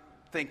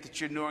think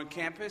that you're new on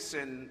campus,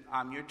 and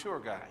I'm your tour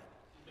guide.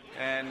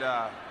 And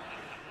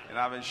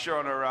I've been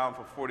showing her around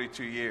for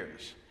 42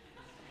 years.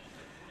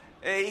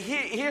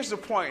 Here's the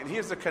point.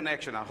 Here's the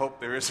connection. I hope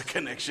there is a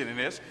connection in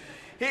this.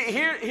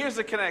 Here's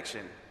the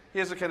connection.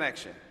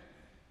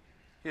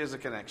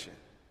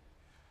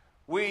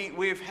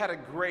 We've had a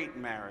great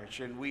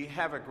marriage, and we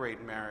have a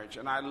great marriage,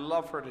 and I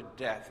love her to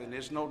death, and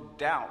there's no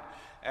doubt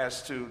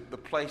as to the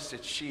place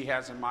that she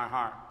has in my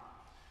heart.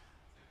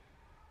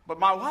 But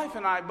my wife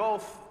and I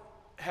both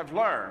have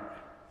learned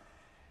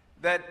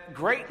that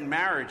great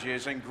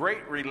marriages and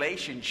great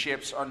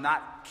relationships are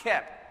not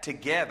kept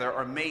together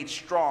or made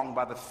strong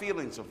by the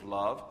feelings of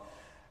love.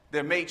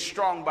 They're made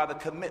strong by the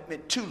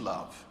commitment to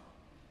love.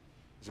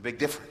 There's a big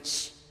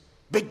difference.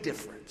 Big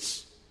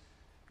difference.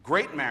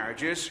 Great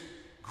marriages,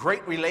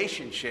 great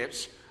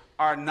relationships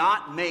are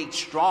not made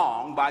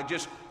strong by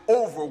just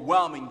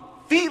overwhelming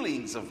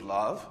feelings of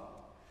love.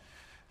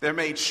 They're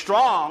made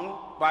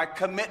strong by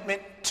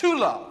commitment to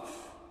love.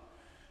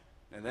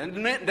 And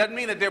that doesn't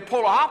mean that they're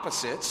polar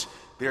opposites.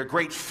 There are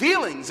great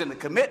feelings in the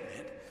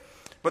commitment,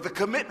 but the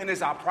commitment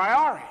is our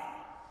priority.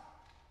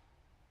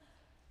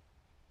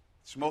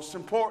 It's most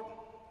important.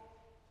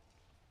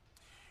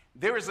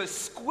 There is a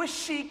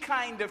squishy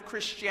kind of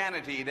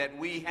Christianity that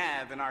we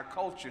have in our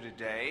culture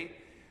today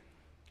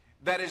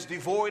that is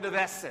devoid of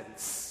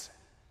essence.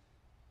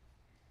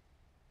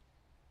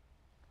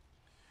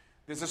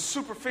 There's a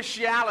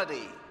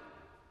superficiality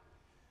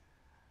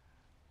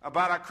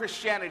about our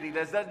Christianity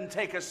that doesn't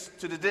take us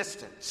to the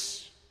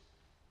distance.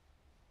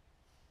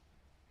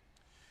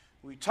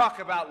 We talk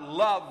about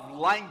love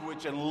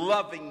language and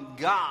loving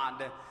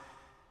God,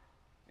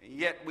 and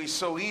yet we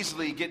so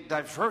easily get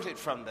diverted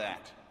from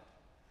that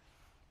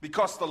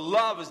because the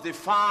love is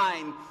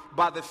defined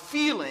by the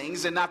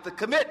feelings and not the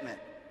commitment.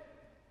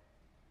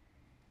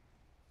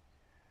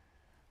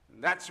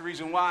 And that's the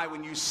reason why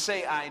when you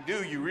say I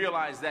do, you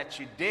realize that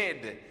you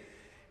did,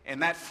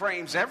 and that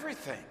frames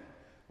everything.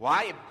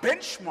 Why? It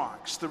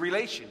benchmarks the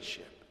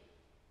relationship.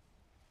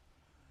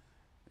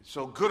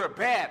 So good or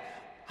bad,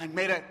 I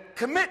made a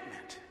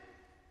commitment.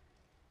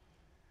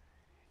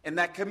 And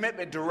that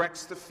commitment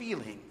directs the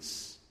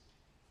feelings.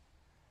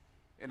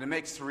 And it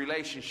makes the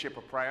relationship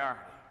a priority.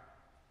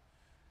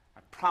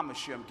 I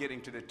promise you I'm getting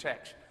to the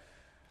text.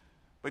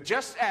 But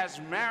just as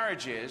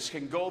marriages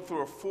can go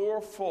through a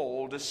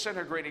fourfold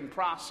disintegrating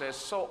process,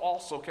 so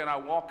also can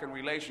our walk in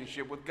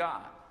relationship with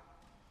God.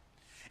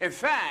 In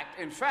fact,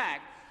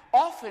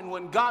 often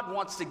when God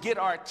wants to get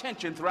our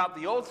attention throughout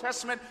the Old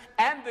Testament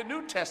and the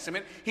New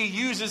Testament, he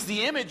uses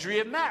the imagery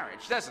of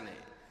marriage, doesn't he?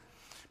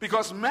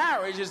 Because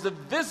marriage is the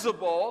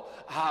visible,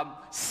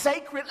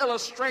 sacred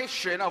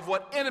illustration of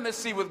what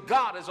intimacy with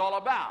God is all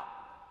about.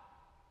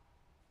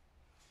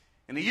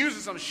 And he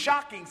uses some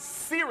shocking,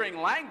 searing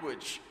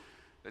language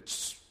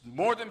that's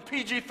more than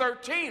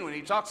PG-13 when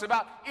he talks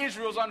about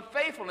Israel's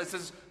unfaithfulness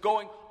as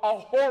going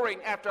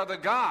a-whoring after other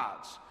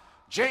gods.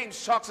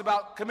 James talks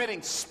about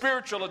committing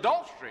spiritual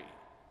adultery.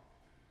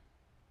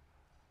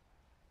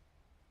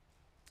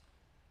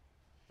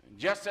 And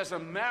just as a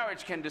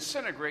marriage can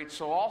disintegrate,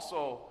 so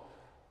also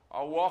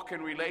our walk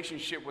in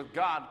relationship with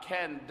God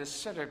can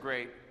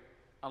disintegrate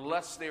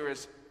unless there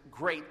is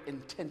great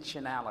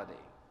intentionality.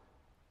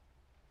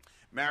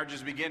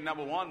 Marriages begin,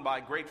 number one, by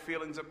great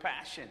feelings of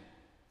passion.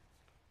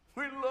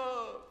 We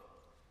love.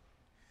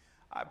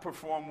 I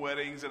perform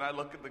weddings and I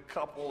look at the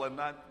couple and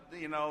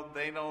they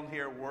don't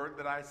hear a word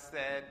that I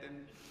said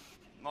and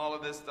all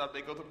of this stuff.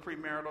 They go to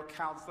premarital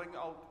counseling.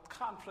 Oh,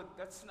 conflict,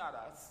 that's not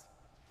us.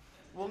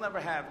 We'll never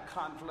have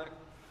conflict.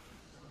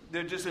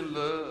 They're just in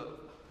love.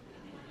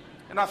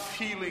 And our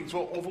feelings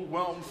will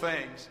overwhelm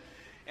things.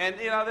 And,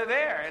 they're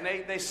there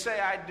and they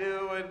say I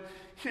do and,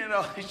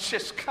 it's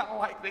just kind of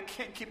like they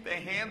can't keep their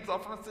hands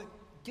off. And I say,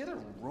 get a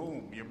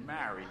room. You're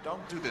married.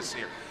 Don't do this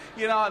here.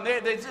 And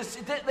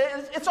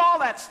it's all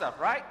that stuff,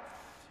 right?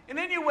 And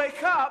then you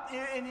wake up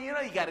and you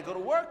got to go to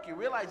work. You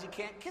realize you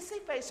can't kiss their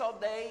face all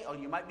day, or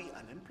you might be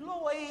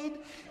unemployed.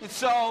 And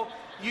so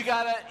you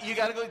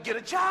gotta go get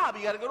a job.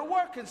 You got to go to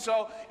work. And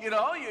so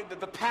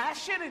the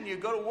passion, and you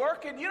go to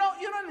work, and you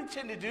don't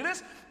intend to do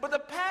this, but the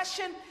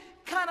passion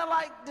kind of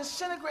like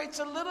disintegrates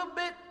a little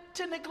bit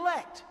to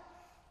neglect.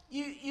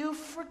 You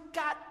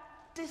forgot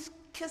to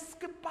kiss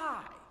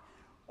goodbye.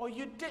 Or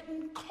you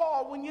didn't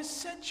call when you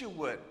said you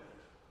would.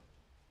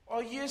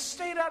 Or you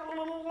stayed out a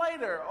little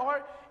later.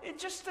 Or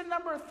it's just a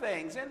number of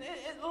things. And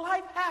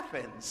life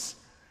happens.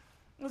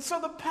 And so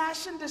the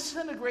passion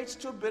disintegrates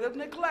to a bit of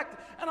neglect.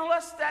 And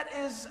unless that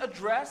is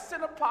addressed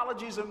and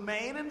apologies are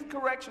made and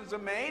corrections are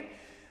made,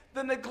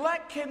 the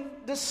neglect can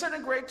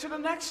disintegrate to the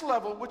next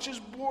level, which is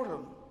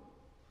boredom.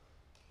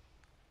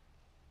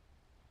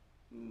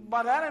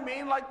 By that I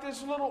mean like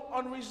there's little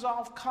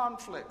unresolved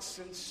conflicts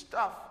and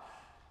stuff.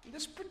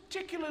 This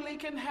particularly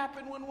can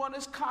happen when one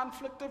is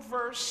conflict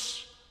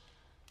averse.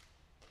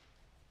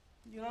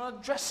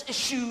 Address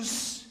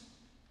issues.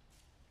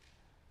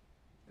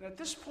 And at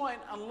this point,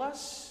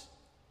 unless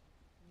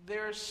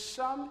there's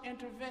some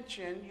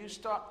intervention, you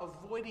start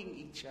avoiding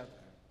each other.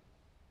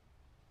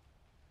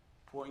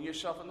 Pouring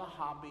yourself into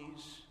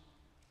hobbies,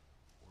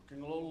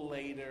 working a little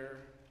later.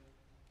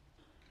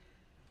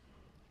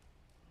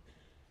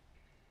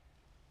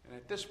 And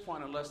at this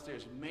point, unless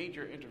there's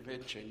major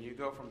intervention, you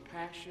go from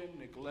passion,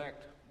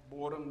 neglect,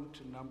 boredom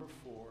to number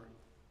 4,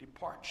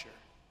 departure.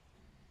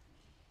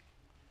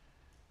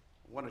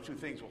 One or two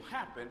things will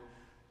happen.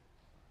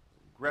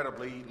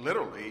 Regrettably,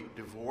 literally,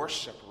 divorce,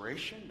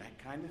 separation, that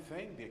kind of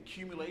thing. The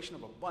accumulation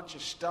of a bunch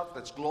of stuff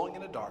that's glowing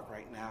in the dark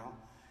right now.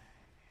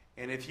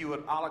 And if you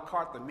would a la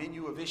carte the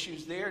menu of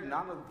issues there,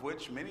 none of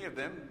which, many of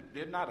them,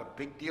 they're not a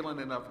big deal in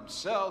and of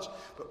themselves,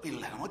 but we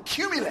let them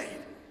accumulate.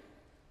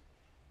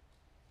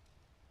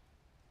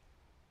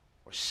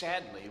 Or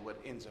sadly, what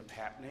ends up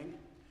happening,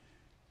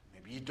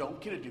 maybe you don't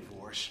get a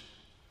divorce,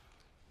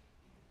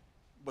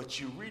 but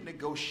you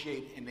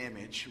renegotiate an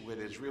image where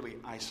there's really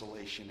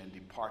isolation and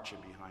departure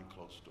behind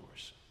closed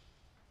doors.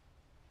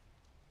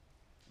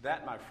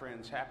 That, my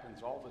friends,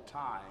 happens all the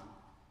time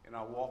in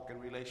our walk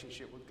and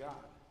relationship with God.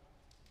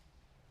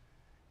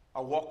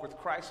 Our walk with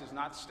Christ is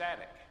not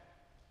static.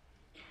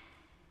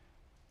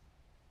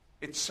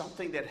 It's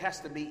something that has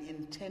to be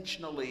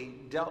intentionally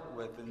dealt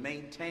with and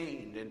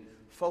maintained and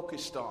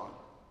focused on.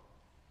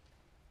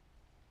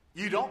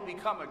 You don't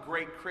become a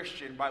great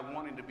Christian by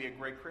wanting to be a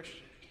great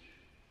Christian.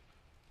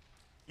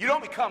 You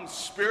don't become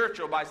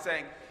spiritual by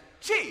saying,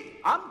 gee,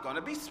 I'm going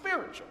to be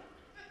spiritual.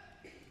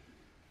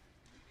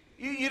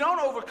 You don't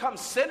overcome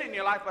sin in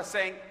your life by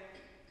saying,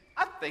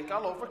 I think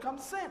I'll overcome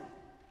sin.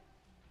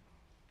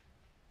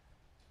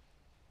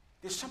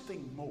 There's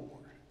something more.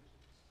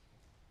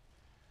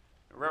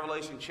 In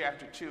Revelation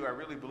chapter 2, I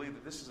really believe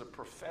that this is a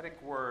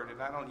prophetic word,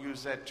 and I don't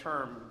use that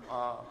term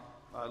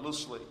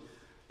loosely.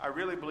 I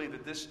really believe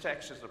that this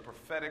text is a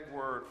prophetic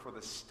word for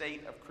the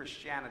state of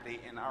Christianity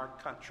in our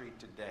country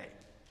today,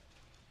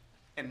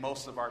 in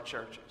most of our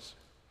churches.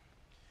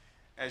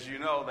 As you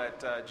know,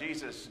 that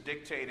Jesus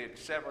dictated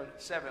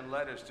seven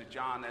letters to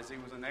John as he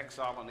was in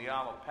exile on the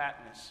Isle of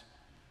Patmos.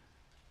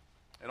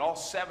 And all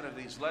 7 of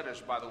these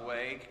letters, by the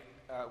way,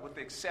 with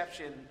the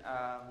exception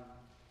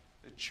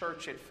the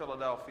church at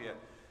Philadelphia,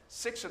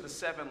 6 of the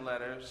 7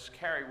 letters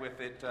carry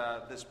with it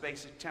this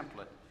basic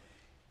template.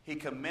 He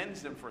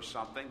commends them for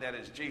something, that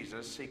is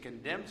Jesus. He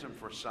condemns them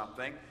for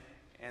something,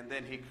 and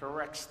then he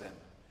corrects them.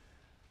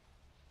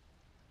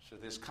 So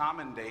there's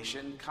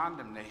commendation,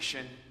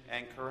 condemnation,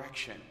 and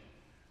correction.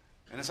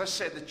 And as I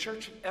said, the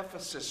church at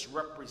Ephesus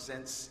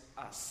represents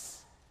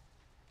us.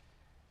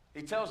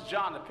 He tells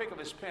John to pick up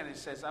his pen and he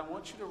says, I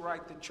want you to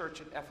write the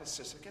church at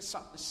Ephesus. I got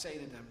something to say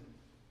to them.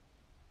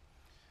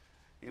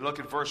 You look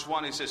at verse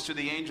 1, he says, to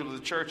the angel of the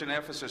church in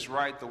Ephesus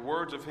write the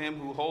words of him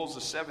who holds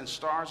the 7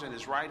 stars in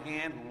his right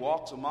hand, who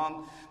walks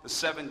among the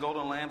 7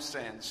 golden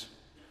lampstands.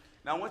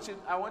 Now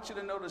I want you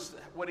to notice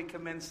what he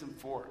commends them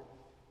for.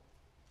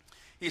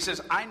 He says,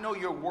 I know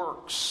your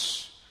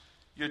works,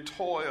 your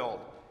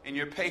toil, and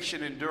your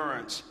patient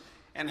endurance,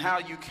 and how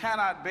you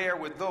cannot bear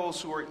with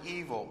those who are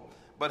evil,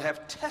 but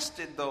have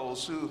tested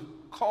those who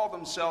call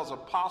themselves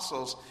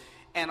apostles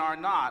and are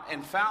not,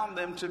 and found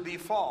them to be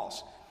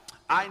false.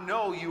 I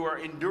know you are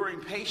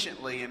enduring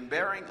patiently and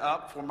bearing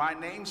up for my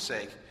name's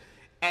sake,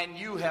 and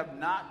you have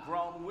not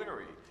grown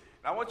weary.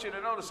 Now, I want you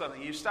to notice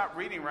something. You stop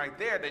reading right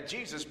there that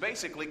Jesus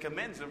basically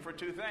commends them for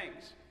 2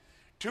 things.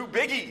 2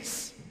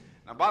 biggies.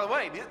 Now, by the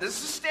way,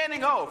 this is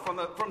standing O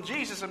from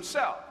Jesus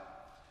himself.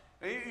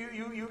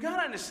 You got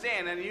to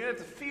understand, and you have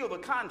to feel the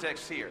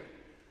context here.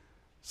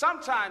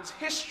 Sometimes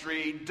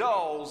history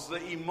dulls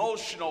the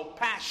emotional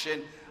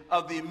passion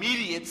of the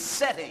immediate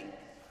setting.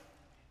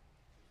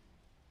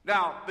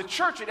 Now, the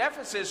church at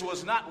Ephesus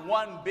was not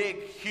one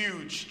big,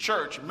 huge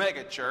church,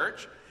 mega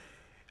church.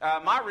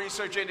 My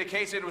research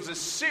indicates it was a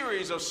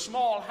series of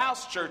small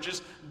house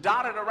churches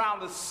dotted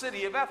around the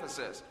city of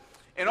Ephesus.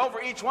 And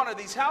over each one of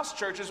these house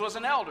churches was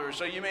an elder.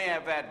 So you may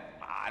have had,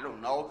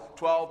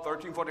 12,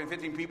 13, 14,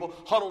 15 people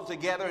huddled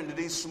together into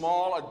these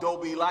small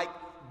adobe-like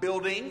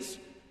buildings,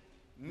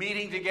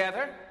 meeting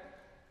together.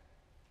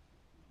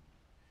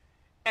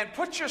 And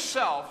put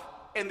yourself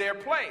in their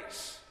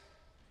place.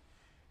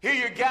 Here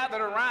you're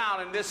gathered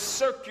around in this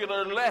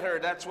circular letter,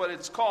 that's what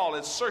it's called.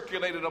 It's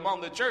circulated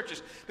among the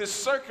churches. This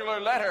circular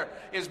letter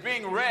is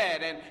being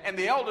read, and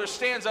the elder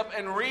stands up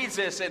and reads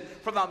this. And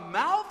from the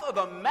mouth of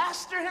the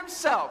master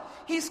himself,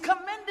 he's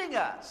commending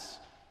us.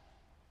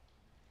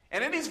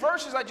 And in these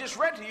verses I just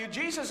read to you,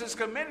 Jesus is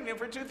commending them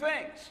for 2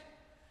 things.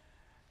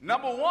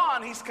 Number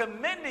 1, he's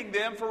commending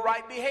them for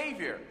right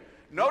behavior.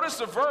 Notice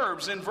the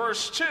verbs in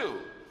verse 2.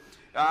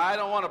 I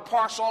don't want to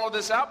parse all of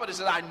this out, but it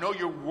says, I know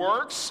your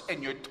works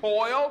and your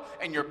toil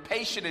and your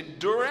patient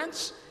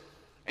endurance,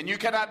 and you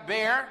cannot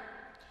bear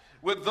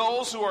with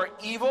those who are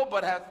evil,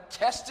 but have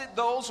tested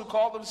those who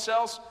call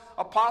themselves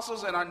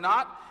apostles and are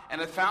not,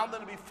 and have found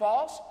them to be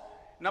false.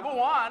 Number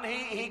 1,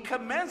 he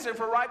commends them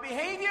for right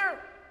behavior.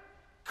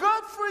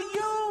 Good for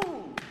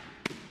you.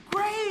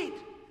 Great.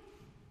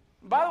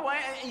 By the way,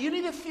 you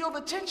need to feel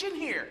the tension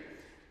here.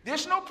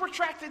 There's no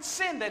protracted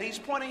sin that he's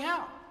pointing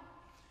out.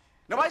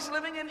 Nobody's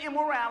living in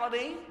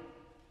immorality.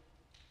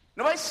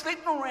 Nobody's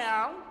sleeping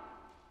around.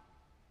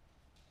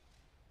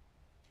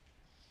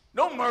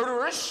 No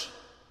murderers.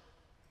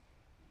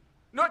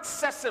 No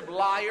excessive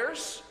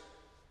liars.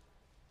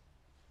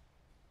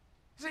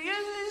 So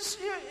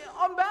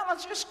on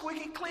balance, you're a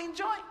squeaky clean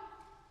joint.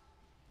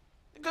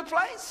 A good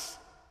place.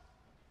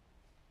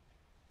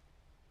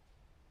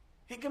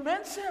 He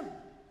commends him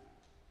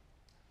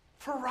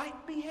for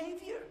right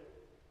behavior.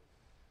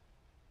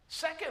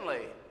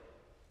 Secondly,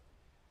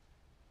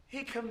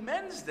 he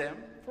commends them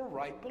for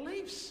right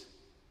beliefs.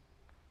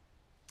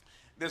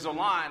 There's a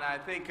line, I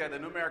think the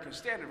New American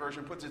Standard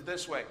Version puts it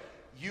this way.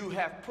 You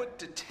have put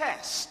to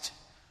test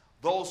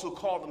those who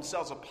call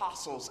themselves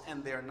apostles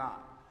and they're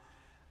not.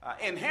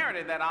 Inherent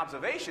in that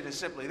observation is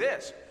simply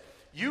this.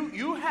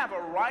 You have a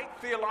right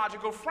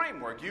theological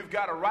framework. You've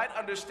got a right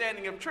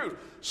understanding of truth.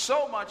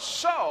 So much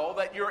so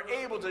that you're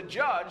able to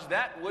judge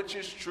that which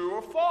is true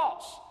or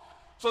false.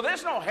 So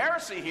there's no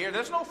heresy here.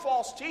 There's no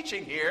false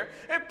teaching here.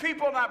 If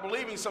people are not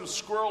believing some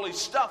squirrely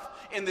stuff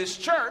in this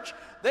church,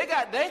 they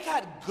got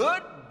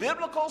good,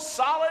 biblical,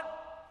 solid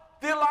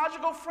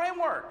theological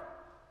framework.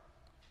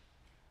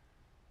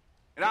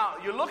 Now,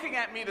 you're looking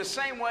at me the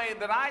same way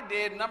that I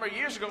did a number of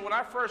years ago when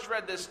I first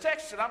read this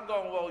text, and I'm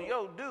going,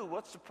 well, dude,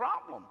 what's the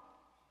problem?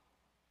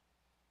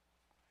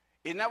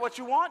 Isn't that what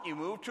you want? You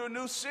move to a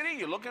new city,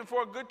 you're looking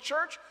for a good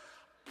church.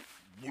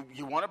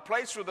 You want a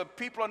place where the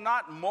people are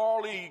not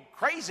morally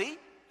crazy.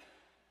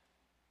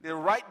 They're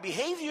right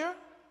behavior.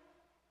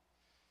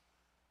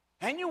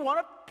 And you want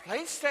a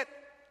place that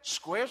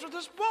squares with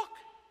this book.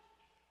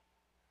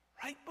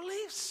 Right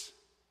beliefs.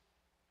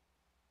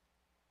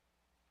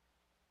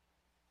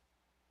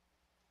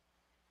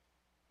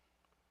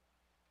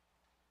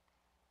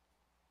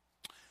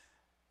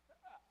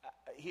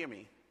 hear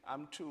me.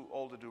 I'm too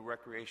old to do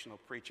recreational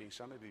preaching,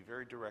 so I'm going to be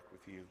very direct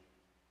with you.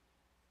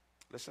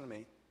 Listen to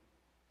me.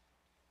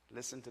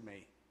 Listen to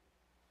me.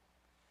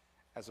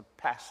 As a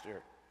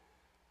pastor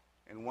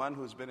and one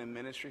who's been in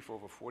ministry for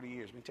over 40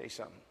 years, let me tell you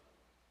something.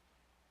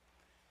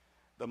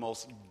 The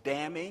most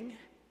damning,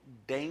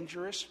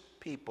 dangerous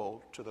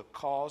people to the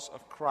cause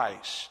of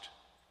Christ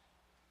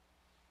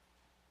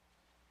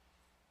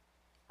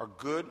are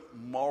good,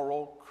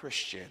 moral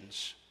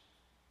Christians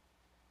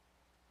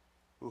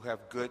who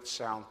have good,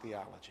 sound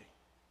theology.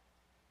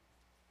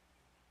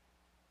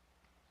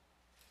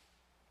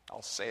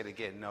 I'll say it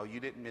again. No, you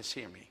didn't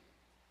mishear me.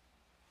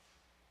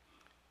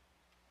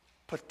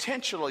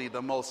 Potentially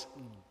the most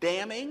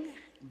damning,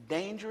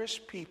 dangerous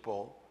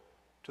people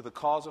to the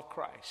cause of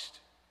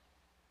Christ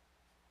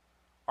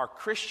are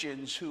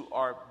Christians who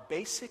are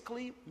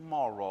basically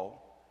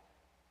moral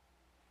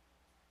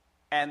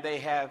and they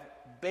have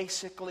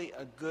basically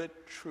a good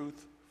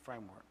truth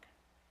framework.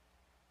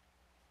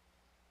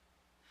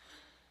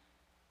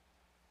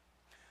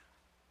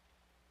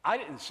 I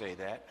didn't say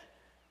that.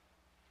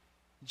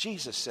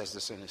 Jesus says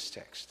this in his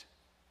text.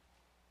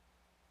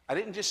 I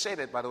didn't just say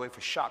that, by the way,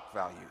 for shock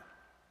value.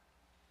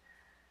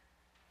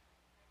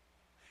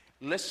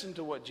 Listen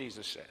to what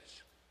Jesus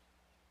says.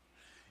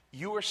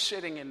 You are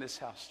sitting in this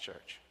house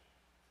church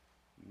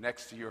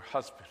next to your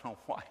husband or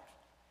wife.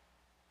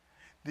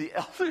 The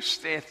elder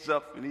stands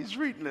up and he's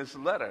reading this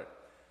letter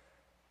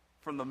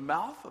from the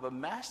mouth of the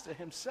master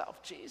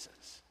himself,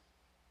 Jesus.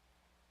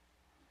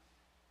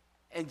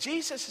 And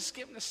Jesus is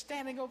giving a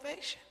standing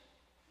ovation.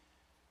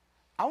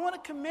 I want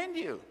to commend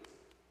you,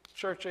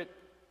 church at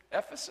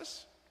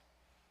Ephesus.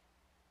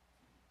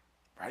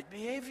 Right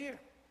behavior.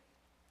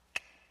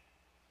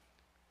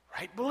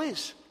 Right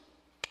beliefs.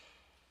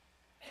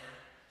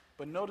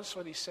 But notice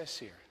what he says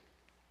here.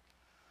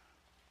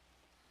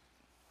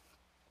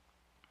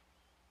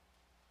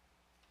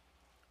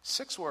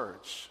 Six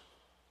words.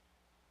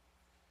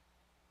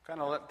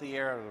 Kind of let the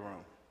air out of the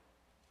room.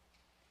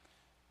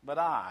 But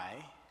I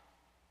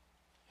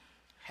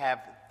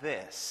have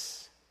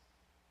this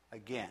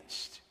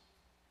against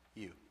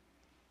you.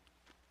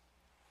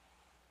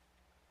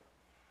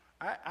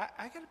 I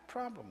got a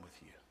problem with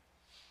you.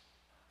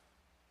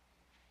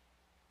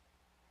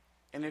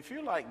 And if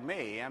you're like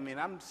me, I mean,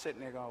 I'm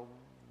sitting there going,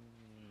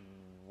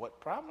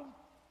 what problem?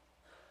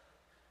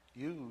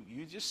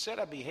 You just said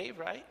I behave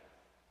right.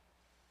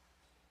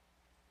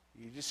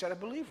 You just said I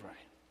believe right.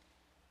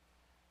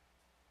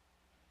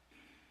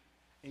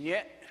 And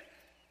yet,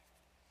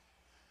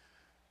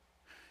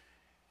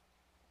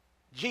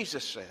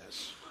 Jesus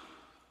says,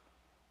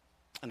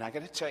 and I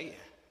got to tell you,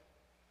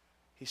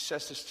 he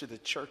says this to the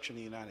church in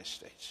the United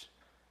States.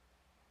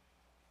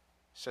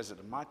 He says it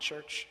in my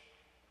church.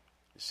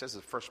 He says it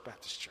at the First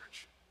Baptist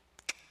Church.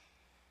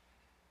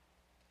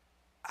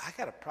 I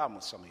got a problem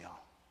with some of y'all.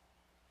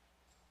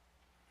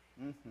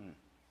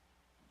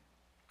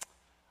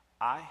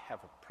 I have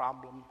a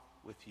problem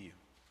with you.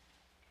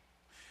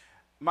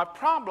 My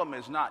problem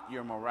is not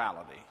your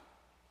morality.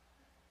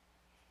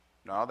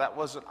 No, that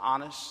was an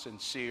honest,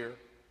 sincere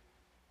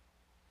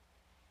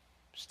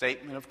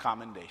statement of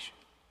commendation.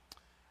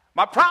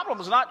 My problem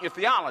is not your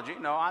theology.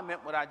 No, I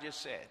meant what I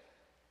just said.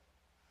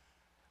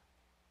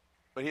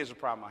 But here's the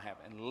problem I have.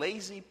 And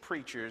lazy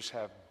preachers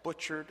have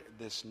butchered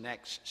this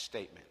next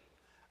statement.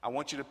 I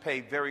want you to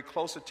pay very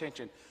close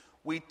attention.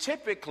 We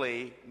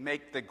typically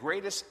make the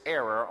greatest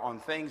error on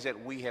things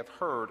that we have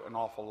heard an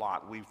awful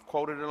lot. We've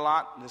quoted it a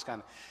lot. This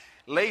kind of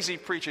lazy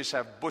preachers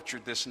have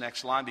butchered this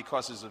next line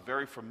because it's a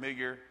very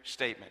familiar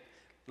statement.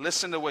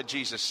 Listen to what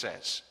Jesus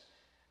says.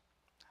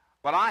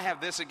 But I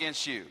have this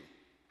against you,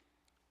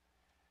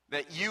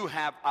 that you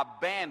have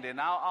abandoned.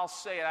 I'll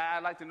say it. I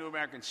like the New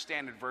American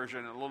Standard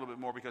Version a little bit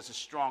more because it's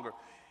stronger.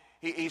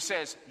 He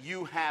says,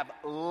 you have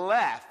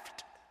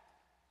left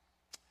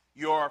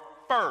your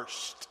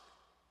first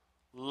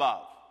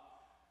love.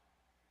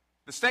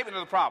 The statement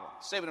of the problem.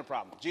 Statement of the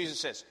problem. Jesus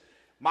says,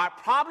 my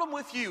problem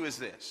with you is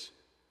this.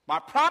 My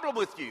problem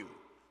with you.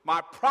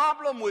 My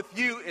problem with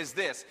you is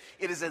this.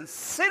 It is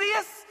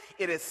insidious.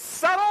 It is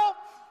subtle.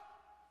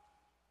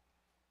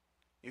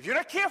 If you're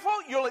not careful,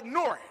 you'll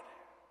ignore it.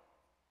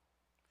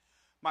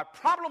 My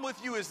problem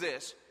with you is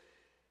this.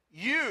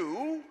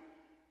 You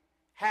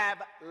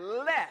have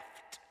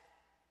left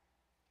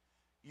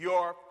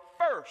your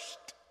first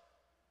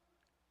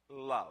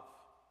love.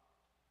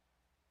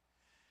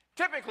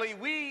 Typically,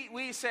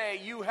 we say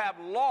you have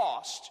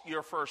lost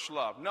your first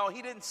love. No,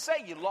 he didn't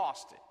say you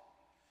lost it.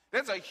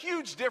 There's a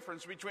huge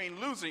difference between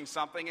losing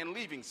something and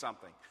leaving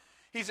something.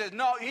 He says,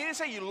 no, he didn't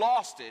say you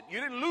lost it. You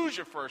didn't lose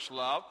your first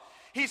love.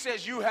 He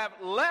says you have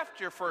left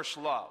your first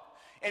love.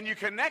 And you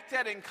connect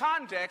that in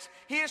context,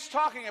 he is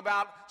talking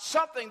about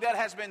something that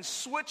has been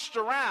switched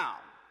around.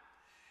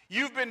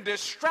 You've been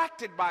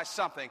distracted by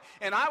something.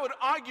 And I would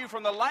argue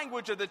from the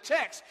language of the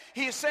text,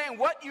 he is saying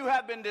what you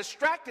have been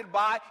distracted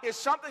by is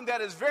something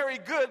that is very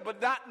good,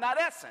 but not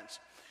essence.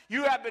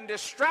 You have been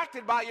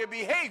distracted by your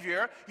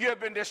behavior. You have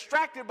been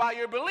distracted by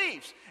your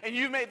beliefs. And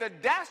you've made the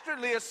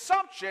dastardly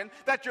assumption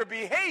that your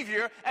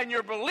behavior and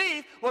your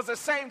belief was the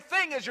same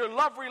thing as your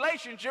love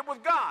relationship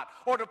with God.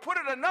 Or to put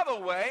it another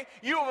way,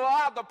 you have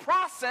allowed the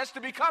process to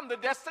become the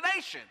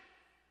destination.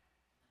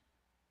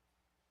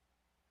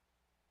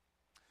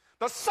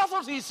 The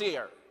subtleties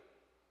here,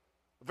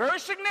 very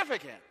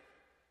significant.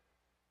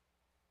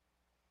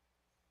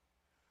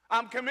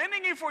 I'm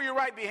commending you for your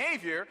right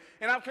behavior,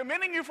 and I'm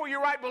commending you for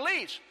your right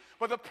beliefs.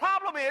 But the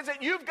problem is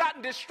that you've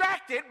gotten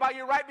distracted by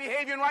your right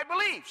behavior and right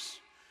beliefs.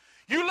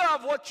 You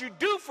love what you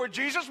do for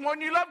Jesus more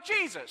than you love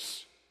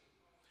Jesus.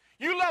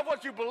 You love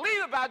what you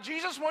believe about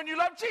Jesus more than you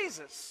love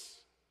Jesus.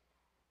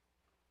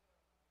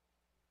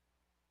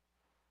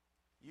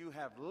 You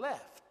have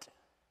left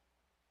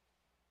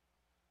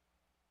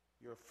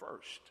your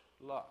first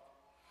love.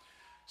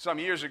 Some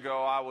years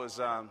ago, I was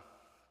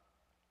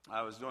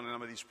doing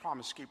some of these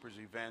Promise Keepers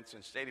events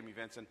and stadium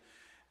events, and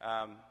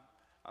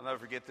I'll never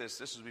forget this.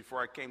 This was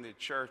before I came to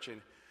church,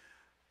 and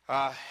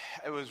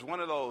it was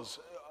one of those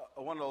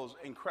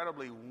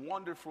incredibly,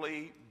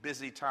 wonderfully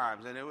busy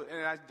times. And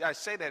I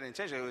say that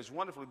intentionally. It was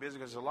wonderfully busy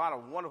because there's a lot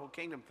of wonderful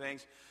kingdom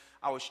things.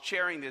 I was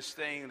chairing this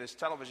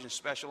television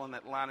special in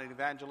Atlanta, an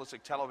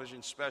evangelistic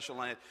television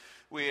special, and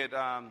we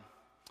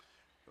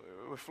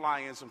were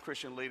flying in some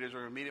Christian leaders. We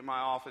were meeting at my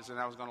office, and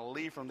I was going to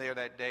leave from there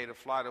that day to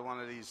fly to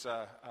one of these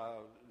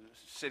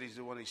cities,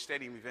 to one of these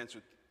stadium events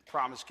with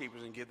Promise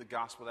Keepers and give the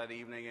gospel that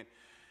evening.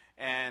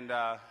 And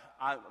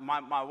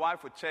my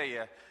wife would tell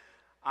you,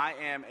 I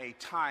am a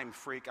time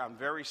freak. I'm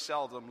very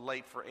seldom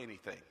late for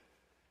anything.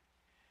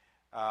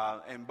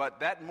 But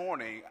that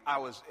morning,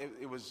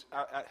 it was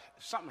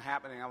something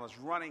happening. I was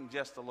running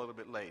just a little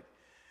bit late.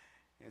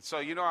 And so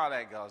you know how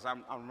that goes.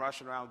 I'm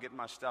rushing around getting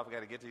my stuff. I got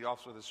to get to the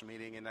office for this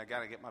meeting, and I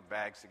got to get my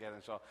bags together.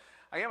 And so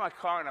I get in my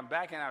car, and I'm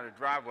backing out of the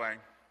driveway.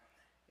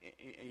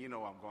 And you know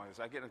where I'm going.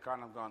 So I get in the car,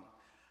 and I'm going,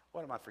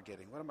 what am I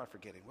forgetting? What am I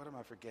forgetting? What am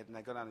I forgetting?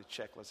 I go down the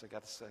checklist. I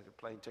got the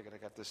plane ticket. I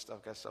got this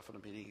stuff. Got stuff for the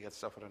meeting. Got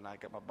stuff for the night.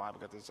 Got my Bible.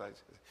 Got this.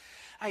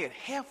 I get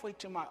halfway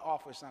to my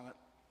office, and I went,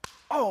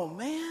 oh,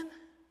 man,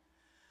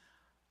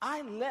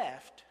 I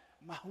left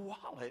my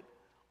wallet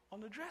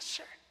on the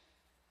dresser.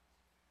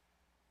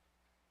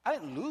 I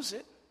didn't lose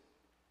it.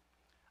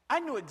 I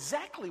knew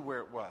exactly where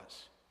it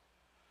was.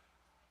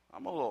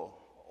 I'm a little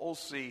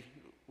OC,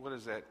 what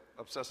is that,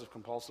 obsessive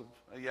compulsive?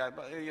 Yeah,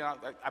 but,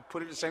 I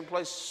put it in the same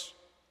place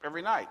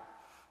every night,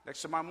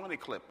 next to my money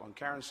clip on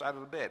Karen's side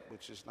of the bed,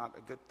 which is not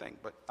a good thing,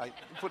 but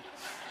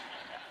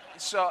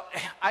so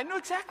I knew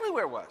exactly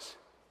where it was.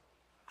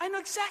 I knew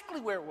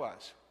exactly where it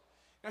was.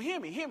 Now hear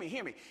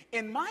me.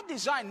 In my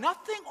design,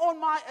 nothing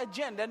on my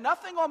agenda,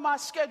 nothing on my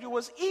schedule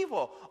was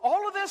evil.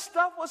 All of this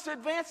stuff was to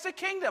advance the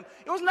kingdom.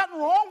 There was nothing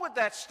wrong with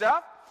that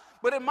stuff.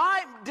 But in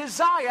my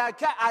desire,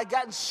 I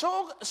got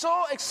so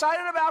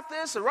excited about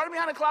this, and running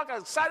behind the clock, I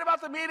was excited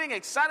about the meeting,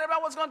 excited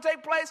about what's going to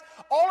take place.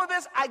 All of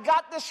this, I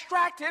got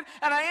distracted,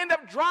 and I ended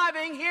up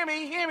driving, hear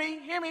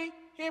me.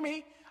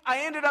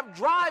 I ended up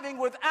driving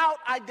without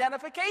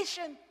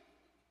identification.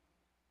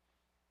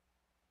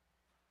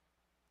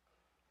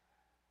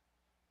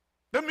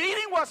 The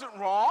meeting wasn't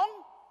wrong.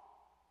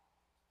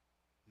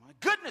 My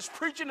goodness,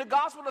 preaching the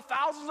gospel to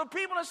thousands of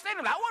people in the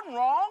stadium, that wasn't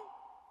wrong.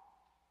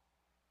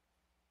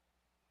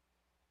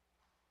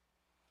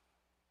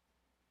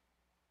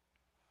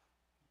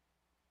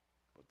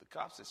 But the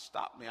cops had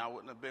stopped me, I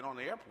wouldn't have been on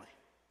the airplane.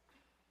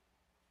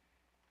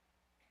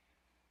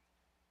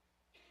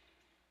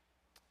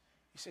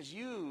 He says,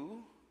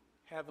 you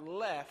have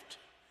left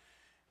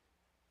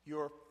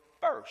your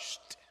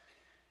first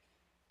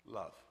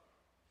love.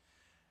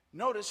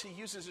 Notice he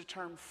uses the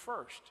term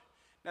first.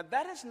 Now,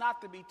 that is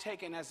not to be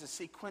taken as a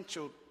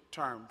sequential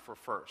term for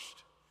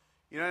first.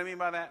 You know what I mean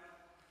by that?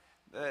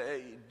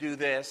 Do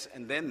this,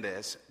 and then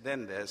this,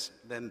 then this,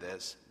 then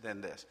this, then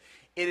this.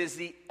 It is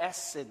the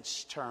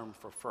essence term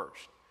for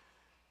first.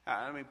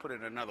 Let me put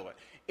it another way.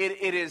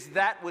 It is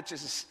that which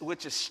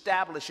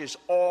establishes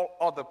all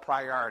other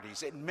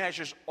priorities. It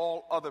measures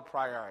all other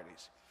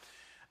priorities.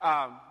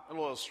 A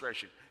little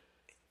illustration.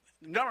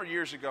 A number of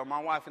years ago, my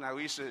wife and I,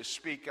 we used to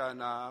speak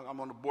on, I'm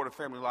on the board of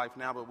Family Life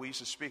now, but we used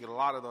to speak at a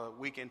lot of the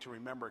Weekend to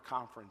Remember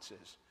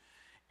conferences.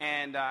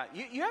 And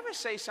you ever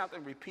say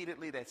something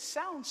repeatedly that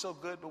sounds so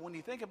good, but when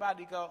you think about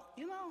it, you go,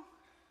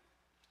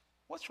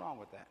 what's wrong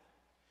with that?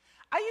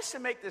 I used to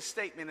make this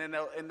statement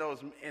in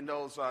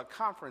those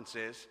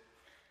conferences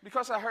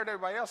because I heard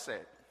everybody else say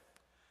it.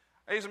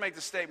 I used to make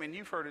the statement,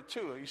 you've heard it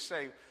too. You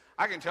say,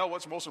 I can tell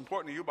what's most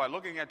important to you by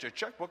looking at your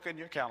checkbook and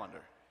your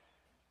calendar.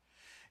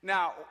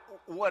 Now,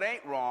 what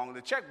ain't wrong, the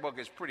checkbook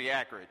is pretty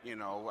accurate,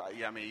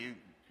 I mean,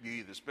 you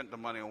either spent the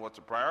money on what's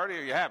a priority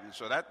or you haven't,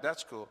 so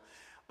that's cool.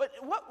 But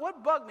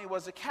what bugged me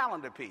was the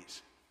calendar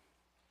piece.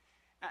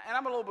 And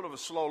I'm a little bit of a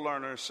slow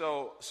learner,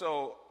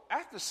 so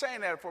after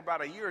saying that for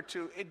about a year or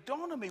two, it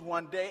dawned on me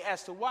one day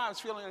as to why I was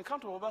feeling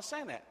uncomfortable about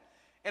saying that.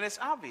 And it's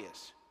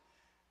obvious.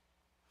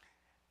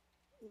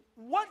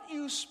 what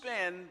you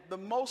spend the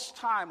most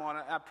time on,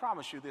 I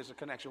promise you there's a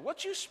connection.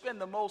 What you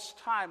spend the most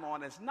time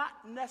on is not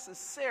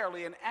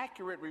necessarily an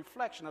accurate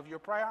reflection of your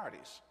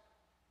priorities.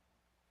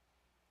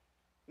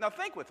 Now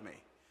think with me.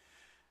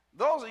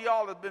 Those of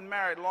y'all that have been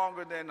married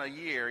longer than a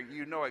year,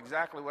 you know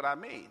exactly what I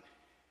mean.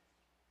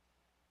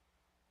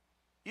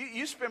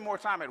 You spend more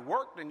time at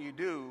work than you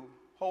do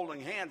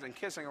holding hands and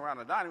kissing around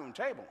the dining room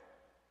table.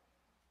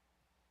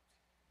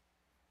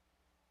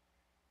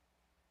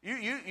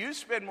 You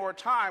spend more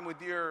time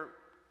with your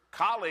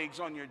colleagues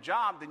on your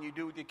job than you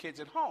do with your kids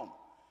at home.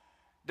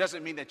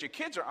 Doesn't mean that your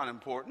kids are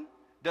unimportant.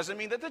 Doesn't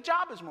mean that the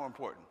job is more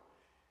important.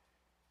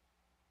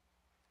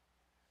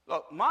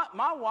 Look,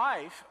 my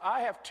wife,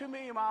 I have 2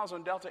 million miles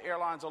on Delta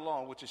Airlines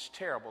alone, which is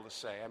terrible to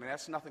say. I mean,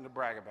 that's nothing to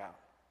brag about.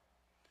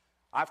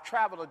 I've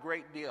traveled a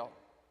great deal.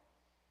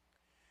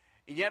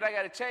 And yet I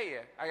got to tell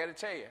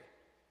you,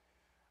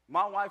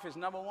 my wife is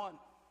number one.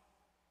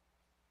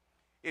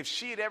 If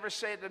she had ever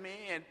said to me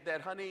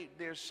that, honey,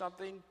 there's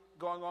something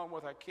going on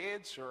with our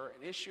kids or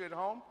an issue at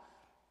home,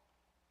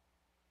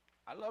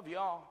 I love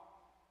y'all,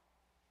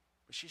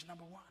 but she's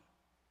number one.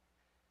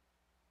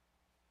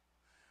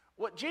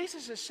 What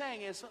Jesus is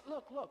saying is,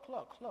 look.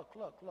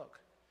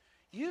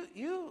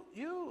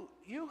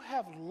 You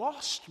have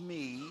lost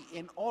me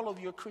in all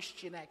of your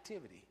Christian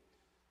activity.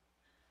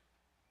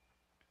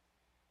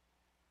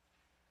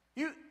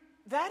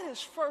 That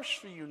is first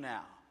for you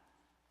now.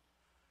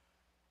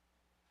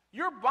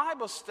 Your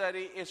Bible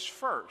study is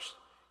first.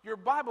 Your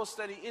Bible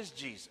study is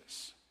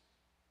Jesus.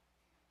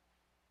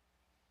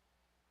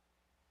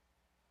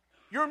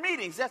 Your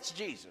meetings, that's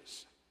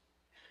Jesus.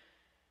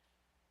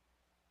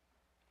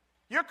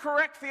 Your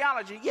correct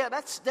theology, yeah,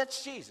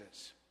 that's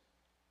Jesus.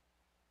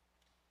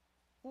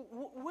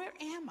 Where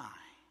am I?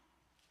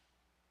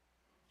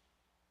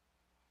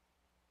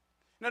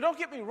 Now, don't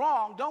get me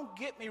wrong.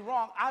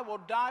 I will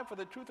die for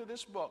the truth of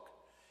this book.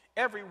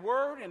 Every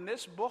word in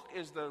this book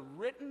is the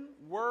written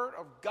word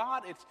of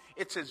God.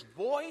 It's his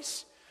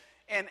voice.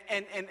 And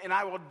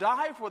I will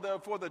die for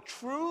the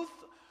truth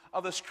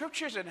of the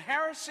scriptures, and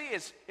heresy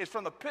is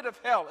from the pit of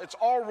hell. It's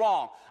all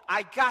wrong.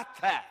 I got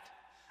that.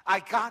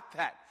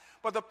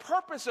 But the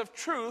purpose of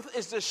truth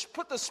is to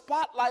put the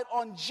spotlight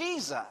on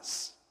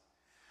Jesus.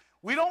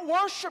 We don't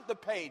worship the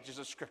pages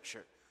of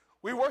scripture.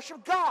 We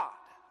worship God.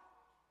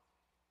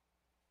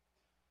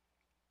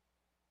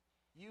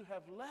 You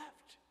have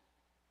left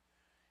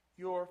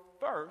your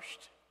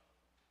first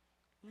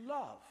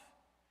love.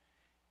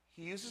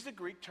 He uses the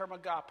Greek term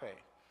agape.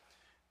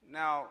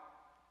 Now,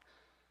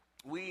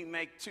 we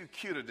make too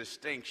cute a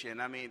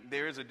distinction. I mean,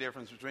 there is a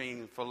difference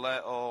between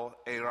phileo,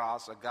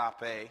 eros,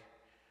 agape.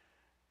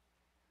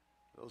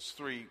 Those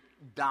three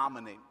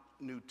dominant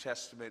New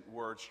Testament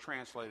words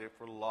translated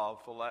for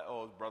love.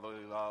 Phileo is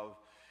brotherly love.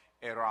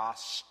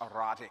 Eros,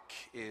 erotic,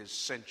 is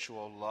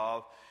sensual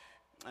love.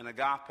 And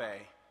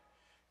agape,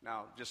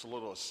 now just a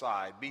little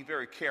aside, be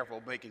very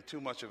careful making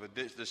too much of a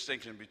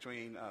distinction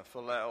between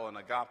phileo and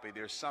agape.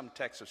 There's some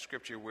texts of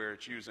Scripture where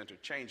it's used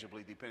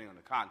interchangeably depending on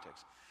the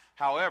context.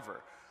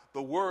 However,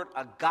 the word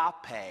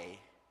agape,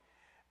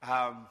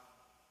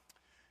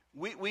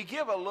 we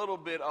give a little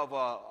bit of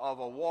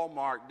a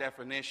Walmart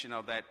definition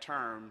of that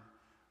term,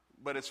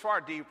 but it's far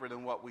deeper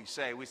than what we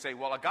say. We say,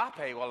 well,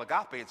 agape,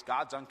 it's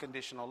God's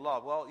unconditional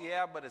love. Well,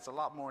 yeah, but it's a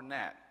lot more than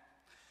that.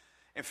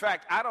 In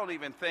fact, I don't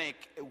even think,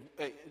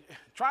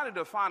 trying to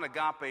define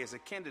agape is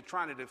akin to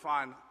trying to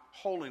define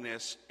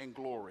holiness and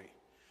glory.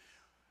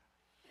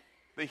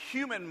 The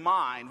human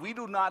mind, we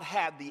do not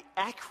have the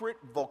accurate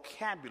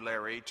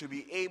vocabulary to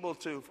be able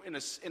to,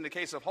 in the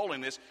case of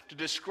holiness, to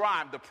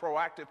describe the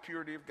proactive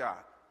purity of God.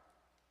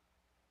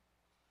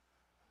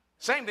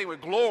 Same thing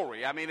with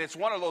glory. I mean, it's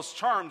one of those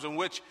terms in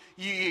which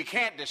you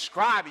can't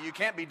describe it. You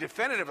can't be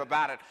definitive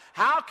about it.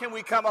 How can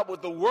we come up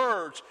with the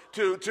words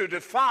to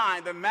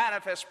define the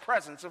manifest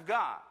presence of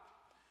God?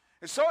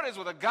 And so it is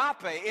with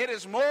agape. It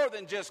is more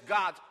than just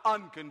God's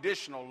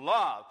unconditional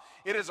love.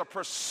 It is a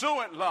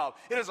pursuant love.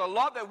 It is a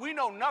love that we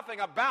know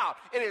nothing about.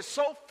 It is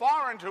so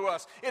foreign to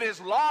us. It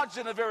is lodged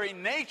in the very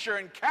nature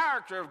and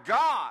character of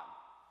God.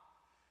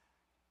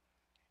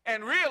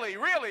 And really,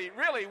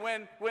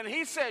 when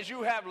he says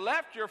you have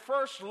left your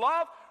first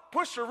love,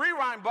 push the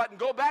rewind button,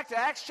 go back to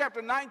Acts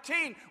chapter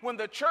 19 when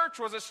the church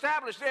was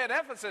established there at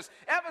Ephesus.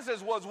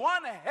 Ephesus was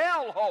one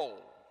hellhole.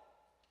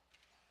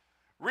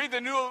 Read the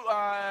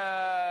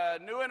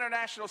New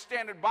International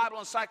Standard Bible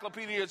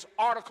Encyclopedia's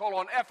article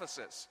on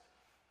Ephesus.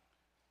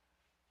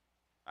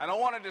 I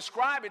don't want to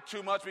describe it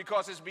too much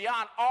because it's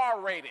beyond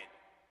R-rated.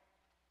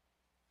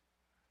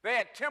 They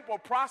had temple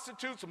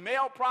prostitutes,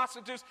 male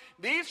prostitutes.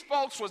 These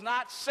folks was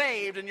not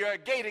saved in your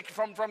gated,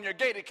 from your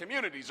gated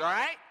communities, all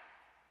right?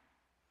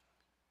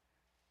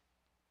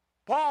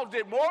 Paul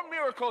did more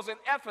miracles in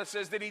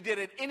Ephesus than he did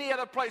at any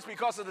other place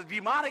because of the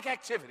demonic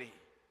activity.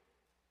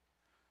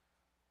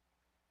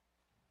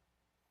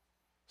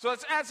 So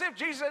it's as if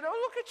Jesus said, oh,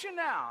 look at you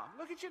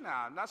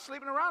now. Not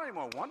sleeping around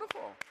anymore.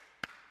 Wonderful.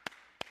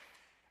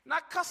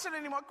 Not cussing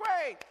anymore.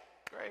 Great.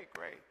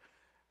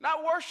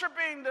 Not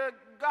worshiping the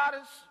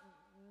goddess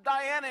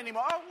Diana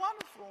anymore. Oh,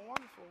 wonderful,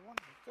 wonderful,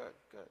 wonderful. Good,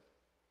 good.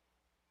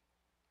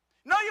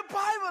 Know your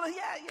Bible?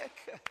 Yeah,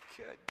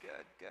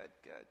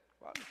 good.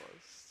 Wonderful,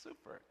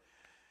 super.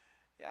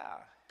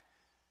 Yeah.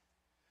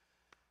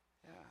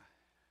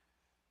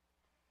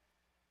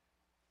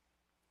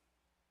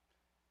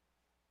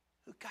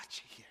 Who got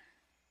you here?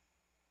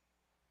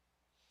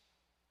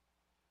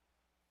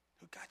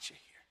 Who got you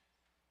here?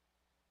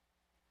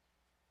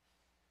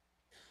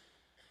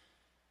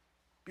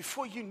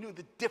 Before you knew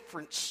the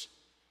difference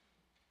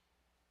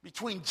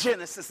between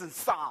Genesis and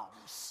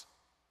Psalms,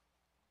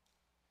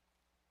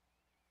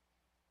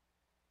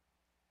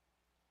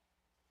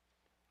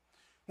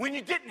 when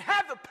you didn't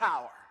have the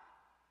power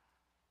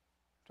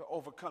to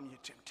overcome your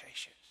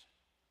temptations,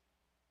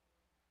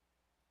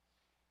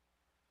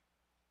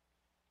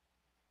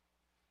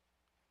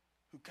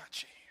 who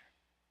got you here?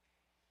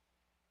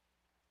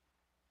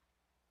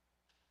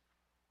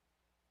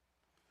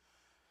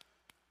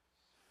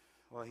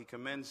 Well, he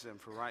commends them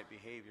for right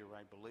behavior,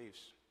 right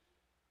beliefs.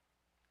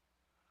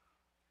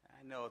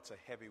 I know it's a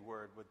heavy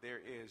word, but there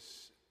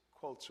is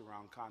quotes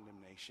around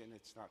condemnation.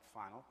 It's not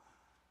final.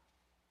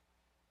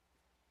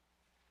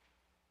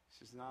 He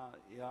says, "No,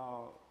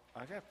 y'all,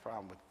 I got a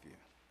problem with you.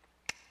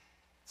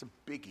 It's a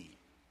biggie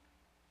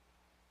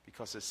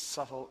because it's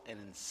subtle and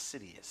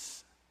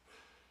insidious.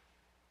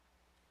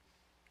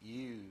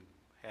 You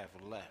have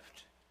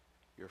left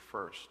your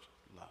first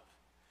love."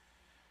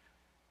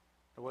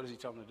 And what does he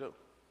tell them to do?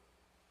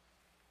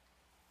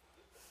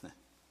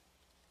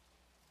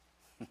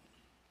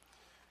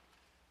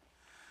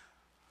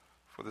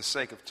 For the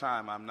sake of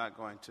time, I'm not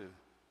going to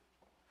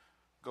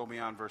go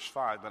beyond verse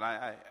 5, but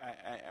I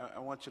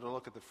want you to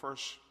look at the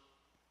first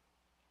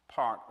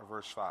part of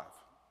verse 5.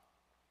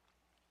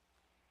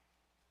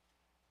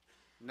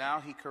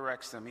 Now he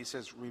corrects them. He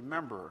says,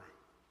 "Remember,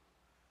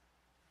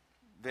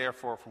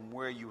 therefore, from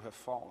where you have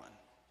fallen.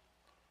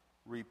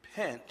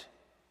 Repent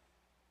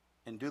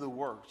and do the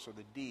works or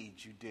the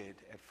deeds you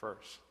did at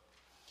first."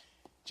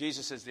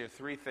 Jesus says there are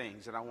three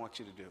things that I want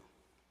you to do.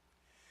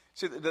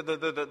 See,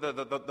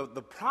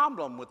 the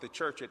problem with the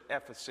church at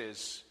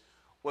Ephesus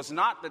was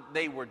not that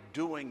they were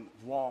doing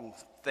wrong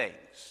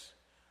things.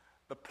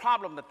 The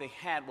problem that they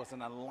had was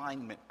an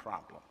alignment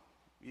problem.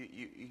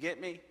 You get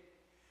me?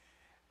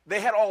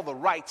 They had all the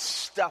right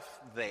stuff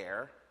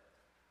there,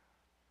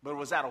 but it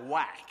was out of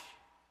whack.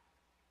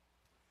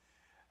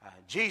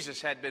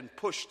 Jesus had been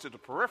pushed to the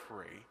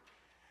periphery,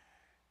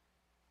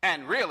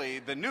 and really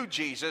the new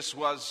Jesus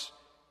was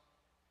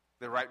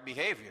the right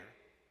behavior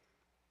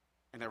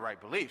and the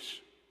right beliefs.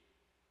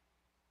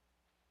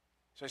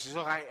 So he says,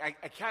 "Look, I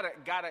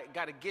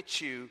gotta get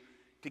you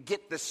to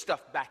get this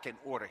stuff back in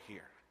order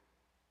here."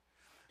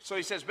 So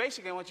he says,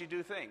 basically, I want you to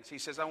do things. He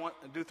says, I want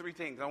to do three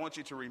things. I want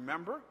you to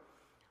remember,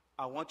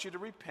 I want you to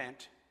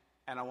repent,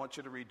 and I want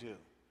you to redo.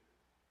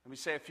 Let me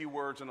say a few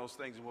words on those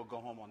things, and we'll go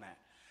home on that.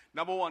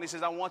 Number one, he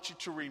says, I want you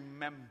to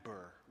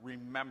remember.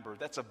 Remember.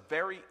 That's a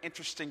very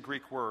interesting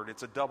Greek word.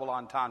 It's a double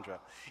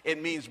entendre.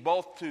 It means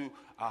both to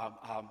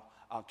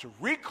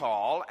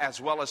recall as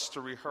well as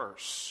to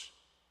rehearse.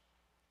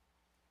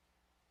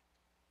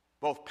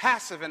 Both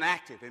passive and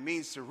active. It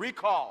means to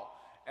recall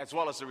as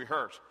well as to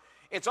rehearse.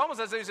 It's almost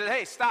as if he said,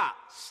 "Hey, stop,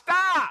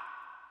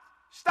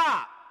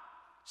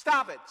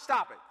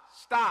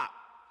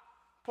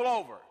 pull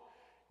over.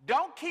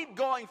 Don't keep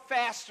going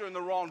faster in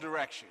the wrong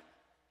direction.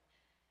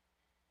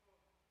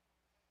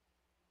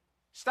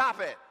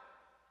 Stop it.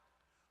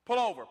 Pull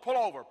over.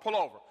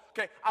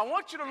 Okay, I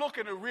want you to look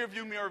in the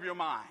rearview mirror of your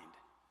mind.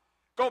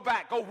 Go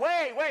back, go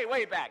way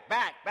back.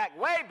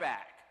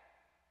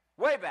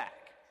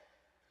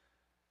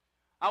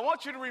 I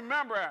want you to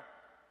remember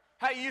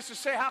how you used to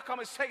say, how come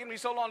it's taking me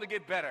so long to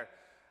get better?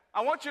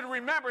 I want you to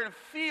remember and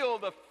feel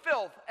the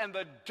filth and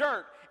the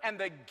dirt and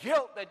the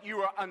guilt that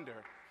you are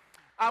under.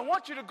 I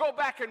want you to go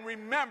back and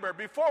remember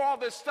before all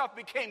this stuff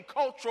became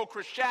cultural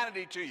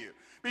Christianity to you,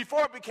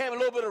 before it became a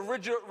little bit of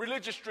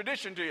religious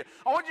tradition to you.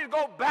 I want you to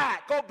go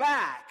back.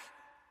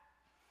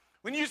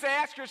 When you used to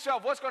ask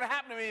yourself, what's going to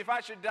happen to me if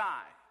I should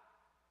die?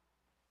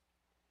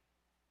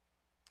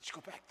 Just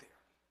go back there.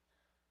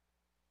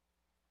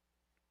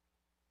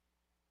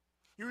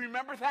 You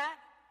remember that?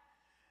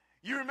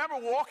 You remember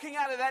walking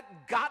out of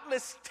that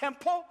godless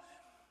temple?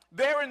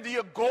 There in the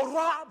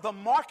agora, the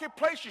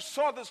marketplace, you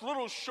saw this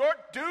little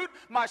short dude,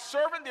 my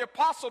servant, the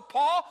Apostle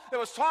Paul, that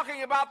was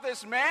talking about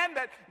this man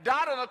that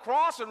died on the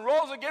cross and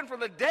rose again from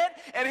the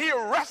dead, and he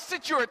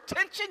arrested your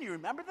attention. You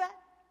remember that?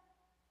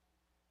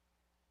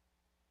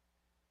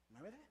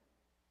 Remember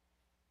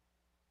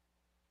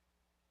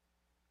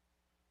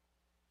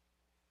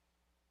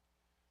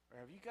that? Or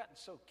have you gotten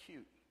so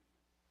cute?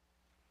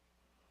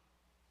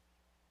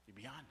 You're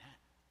beyond that.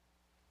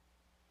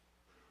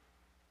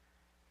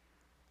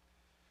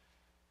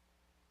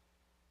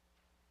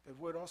 The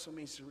word also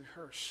means to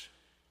rehearse.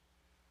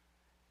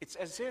 It's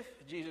as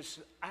if Jesus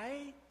said,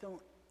 I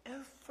don't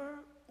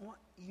ever want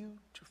you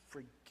to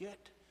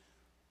forget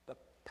the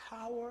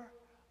power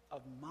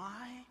of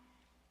my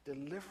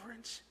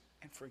deliverance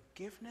and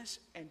forgiveness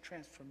and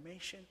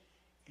transformation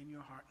in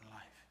your heart and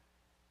life.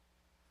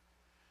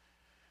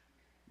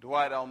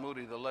 Dwight L.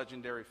 Moody, the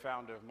legendary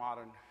founder of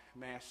modern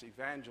mass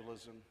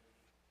evangelism,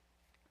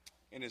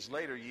 in his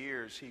later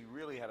years, he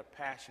really had a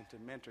passion to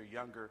mentor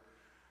younger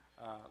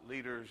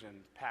leaders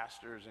and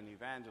pastors and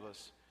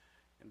evangelists.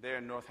 And there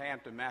in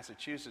Northampton,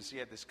 Massachusetts, he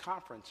had this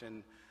conference,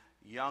 and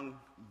young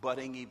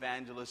budding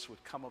evangelists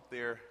would come up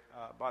there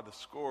by the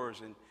scores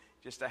and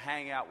just to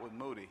hang out with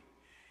Moody.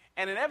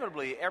 And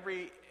inevitably,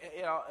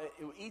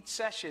 each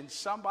session,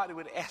 somebody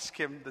would ask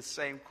him the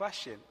same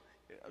question.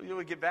 You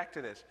would get back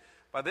to this.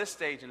 By this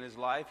stage in his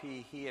life,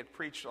 he had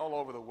preached all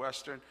over the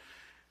Western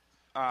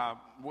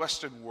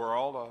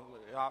world,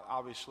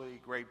 obviously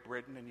Great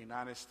Britain and the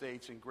United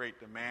States in great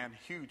demand.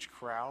 Huge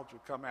crowds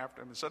would come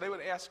after him. And so they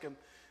would ask him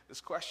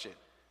this question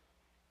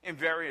in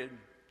varying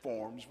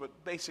forms,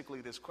 but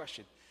basically this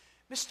question.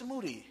 Mr.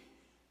 Moody,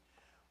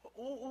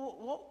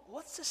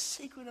 what's the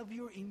secret of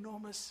your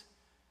enormous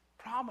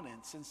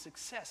prominence and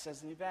success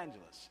as an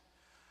evangelist?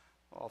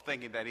 Well,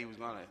 thinking that he was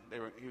going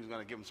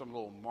to give him some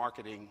little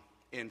marketing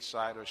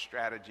insight or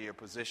strategy or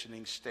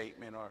positioning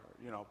statement or,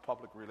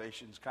 public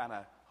relations kind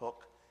of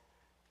hook.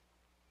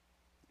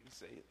 You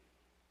say it.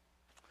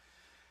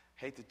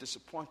 Hate to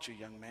disappoint you,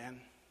 young man.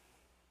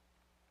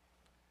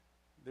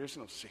 There's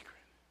no secret.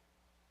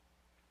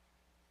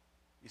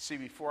 You see,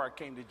 before I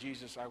came to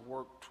Jesus, I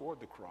worked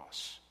toward the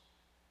cross.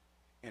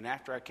 And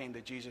after I came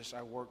to Jesus,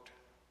 I worked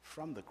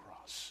from the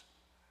cross.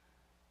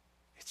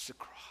 It's the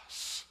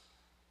cross.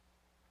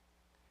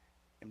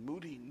 And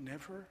Moody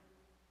never,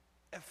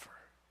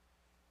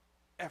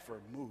 ever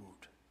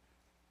moved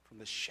from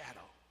the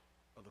shadow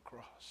of the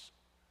cross.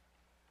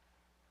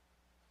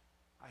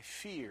 I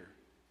fear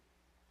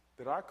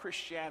that our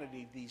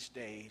Christianity these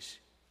days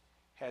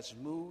has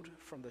moved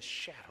from the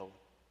shadow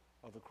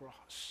of the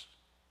cross.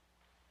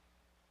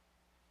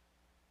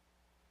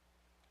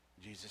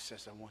 Jesus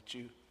says, I want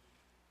you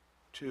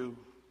to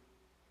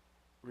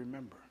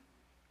remember.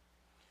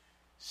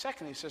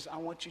 Second, he says, I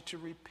want you to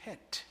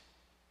repent.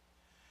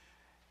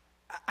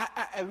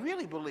 I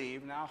really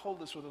believe, now I'll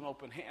hold this with an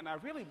open hand, I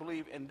really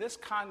believe in this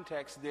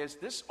context,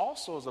 this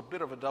also is a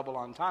bit of a double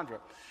entendre.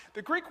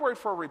 The Greek word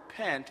for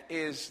repent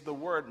is the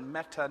word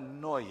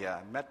metanoia.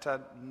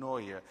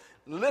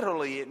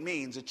 Literally, it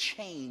means a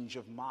change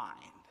of mind.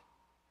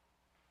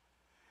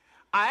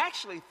 I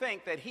actually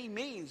think that he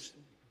means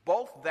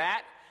both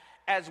that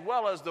as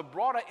well as the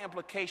broader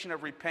implication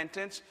of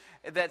repentance.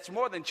 That's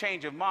more than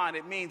change of mind.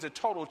 It means a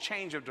total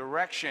change of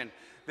direction.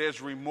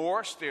 There's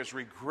remorse, there's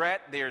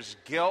regret, there's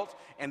guilt,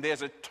 and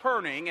there's a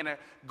turning and a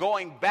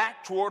going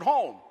back toward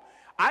home.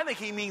 I think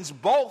he means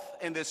both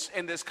in this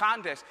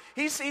context.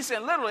 He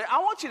said literally, I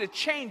want you to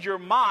change your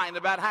mind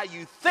about how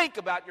you think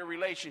about your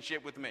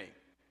relationship with me.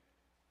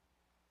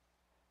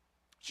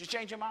 You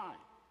change your mind.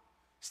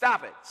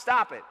 Stop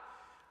it.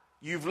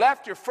 You've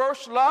left your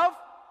first love.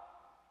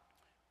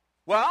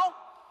 Well,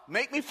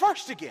 make me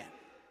first again.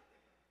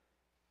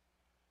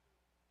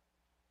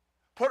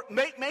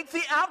 Make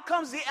the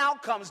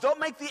outcomes. Don't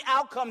make the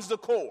outcomes the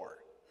core.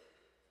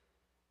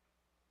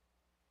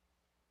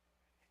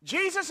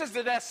 Jesus is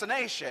the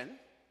destination.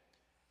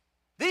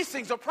 These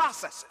things are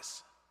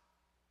processes.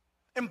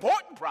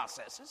 Important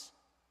processes.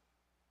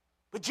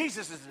 But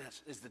Jesus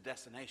is the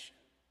destination.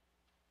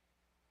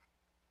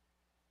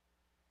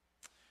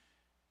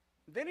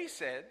 Then he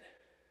said,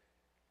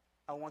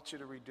 I want you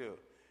to redo.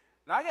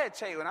 Now, I got to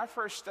tell you, when I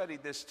first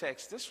studied this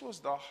text, this was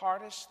the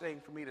hardest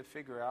thing for me to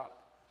figure out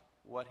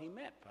what he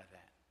meant by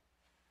that.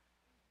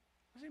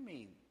 What does he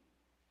mean?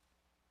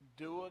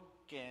 Do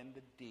again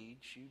the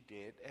deeds you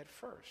did at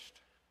first.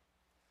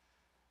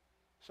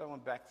 So I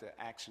went back to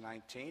Acts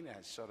 19.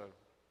 I sort of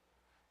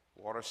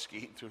water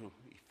skied through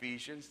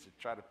Ephesians to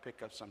try to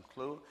pick up some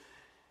clue.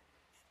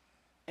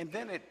 And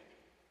then it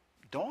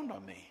dawned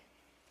on me.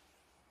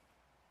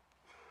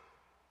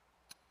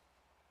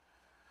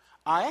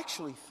 I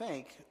actually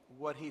think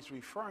what he's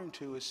referring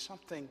to is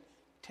something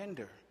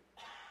tender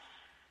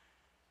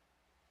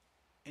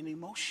and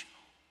emotional.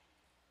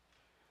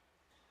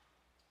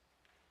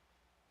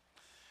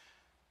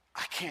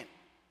 I can't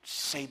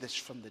say this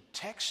from the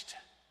text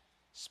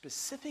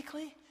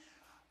specifically,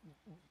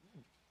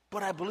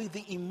 but I believe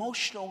the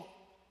emotional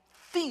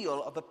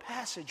feel of the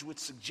passage would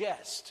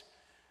suggest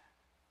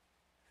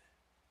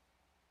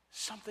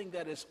something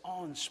that is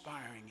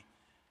awe-inspiring,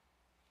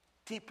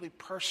 deeply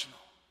personal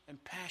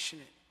and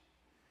passionate.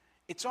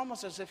 It's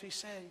almost as if he's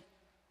saying,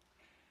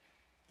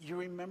 you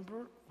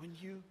remember when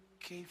you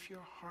gave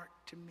your heart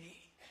to me?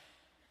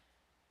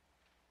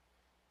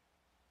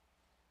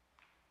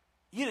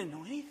 You didn't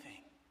know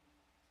anything.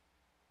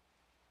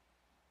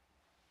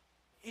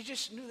 You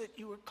just knew that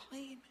you were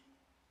clean.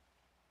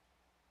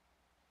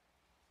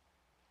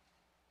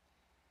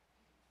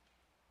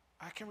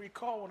 I can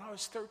recall when I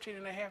was 13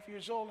 and a half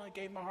years old and I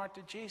gave my heart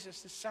to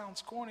Jesus. This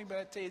sounds corny, but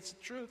I tell you it's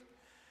the truth.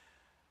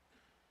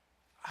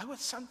 I would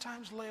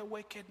sometimes lay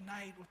awake at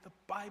night with the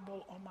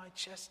Bible on my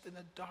chest in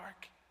the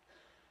dark,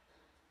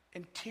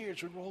 and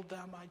tears would roll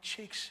down my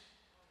cheeks.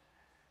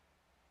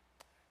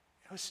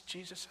 It was,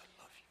 Jesus, I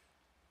love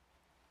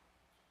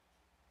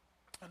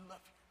you. I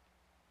love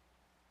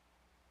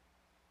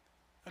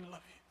you. I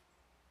love you.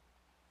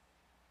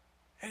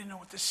 I didn't know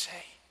what to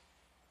say.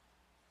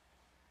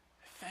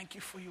 Thank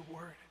you for your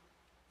word.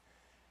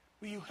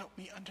 Will you help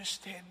me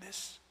understand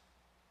this?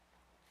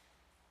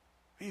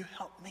 Will you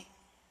help me?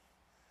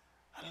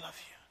 I love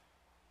you.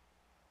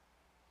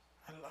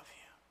 I love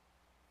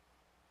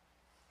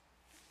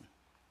you.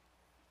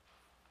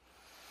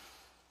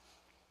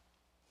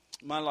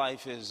 My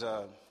life is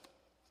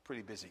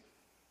pretty busy.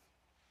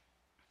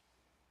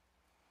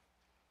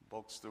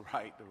 Books to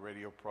write, the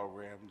radio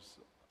programs,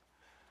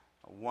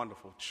 a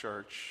wonderful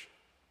church,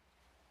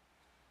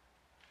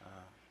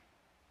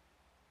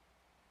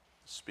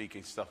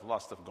 speaking stuff, a lot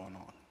of stuff going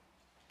on.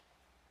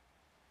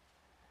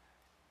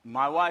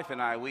 My wife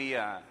and I, we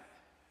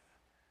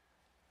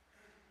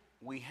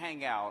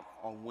hang out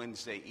on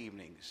Wednesday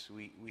evenings.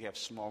 We have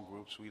small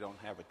groups. We don't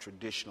have a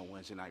traditional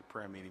Wednesday night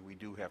prayer meeting. We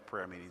do have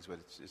prayer meetings, but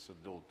it's a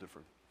little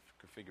different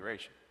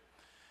configuration.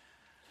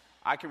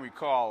 I can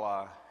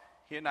recall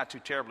here not too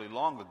terribly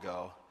long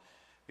ago,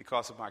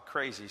 because of my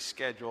crazy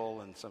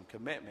schedule and some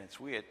commitments,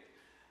 we had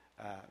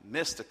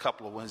missed a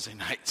couple of Wednesday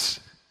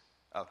nights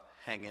of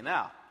hanging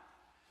out.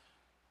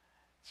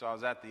 So I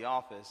was at the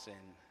office, and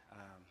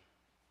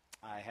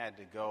I had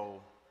to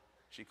go.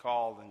 She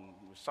called and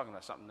was talking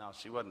about something else.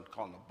 She wasn't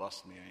calling to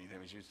bust me or anything.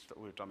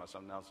 We were talking about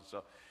something else. And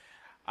so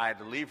I had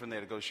to leave from there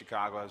to go to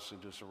Chicago. I was to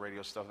do some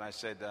radio stuff. And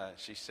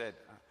she said,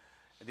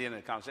 at the end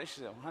of the conversation, she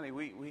said, well, honey,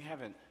 we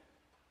haven't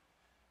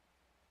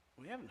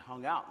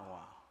hung out in a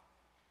while.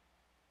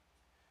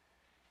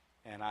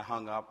 And I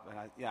hung up,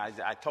 and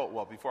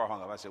before I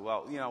hung up, I said,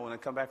 well, when I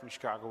come back from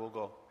Chicago, we'll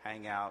go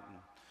hang out. And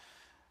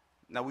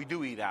now, we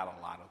do eat out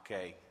a lot,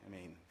 okay? I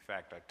mean, in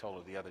fact, I told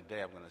her the other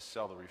day I'm going to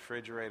sell the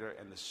refrigerator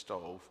and the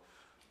stove.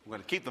 I'm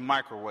going to keep the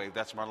microwave.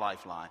 That's my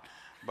lifeline.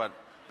 But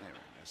anyway,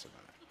 that's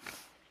about it.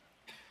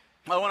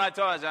 Well, when I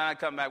told her I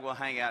come back, we'll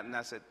hang out, and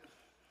I said,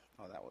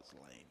 oh, that was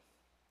lame.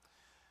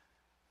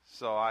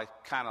 So I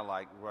kind of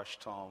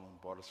rushed home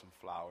and bought her some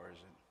flowers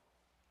and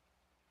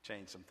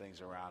changed some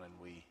things around, and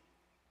we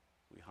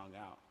hung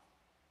out.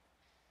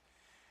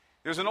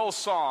 There's an old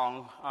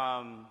song.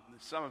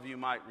 Some of you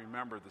might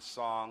remember the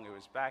song. It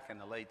was back in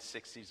the late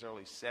 60s,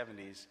 early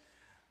 70s.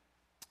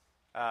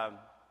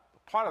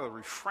 Part of the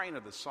refrain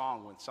of the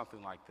song went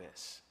something like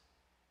this: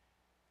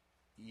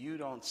 you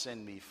don't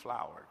send me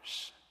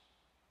flowers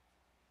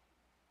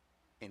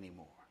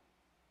anymore.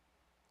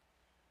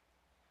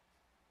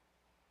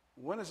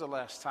 When is the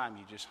last time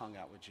you just hung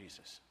out with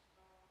Jesus?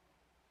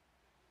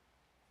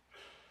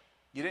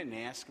 You didn't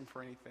ask him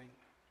for anything.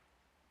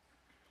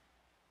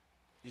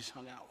 You just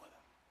hung out with him.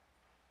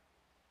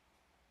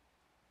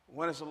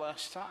 When is the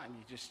last time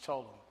you just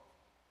told him,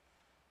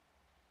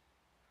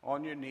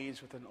 on your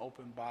knees with an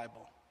open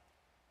Bible,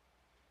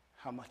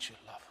 how much you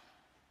love him?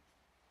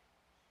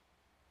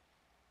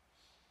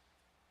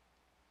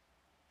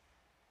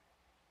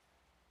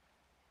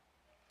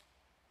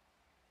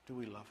 Do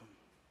we love him?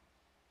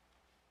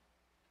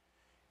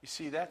 You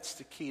see, that's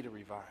the key to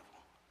revival.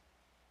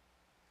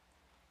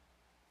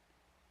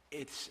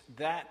 It's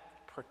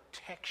that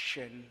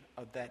protection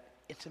of that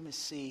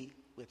intimacy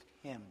with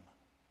him.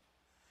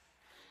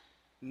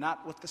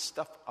 Not with the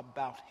stuff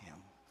about him,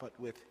 but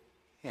with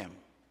him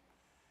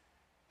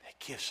that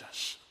gives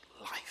us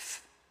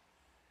life.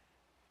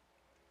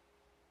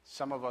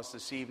 Some of us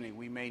this evening,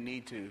 we may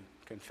need to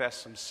confess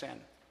some sin.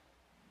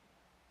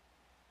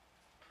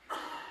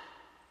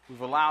 We've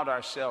allowed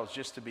ourselves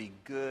just to be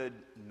good,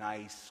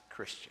 nice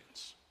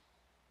Christians.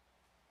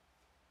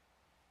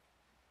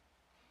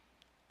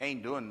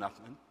 Ain't doing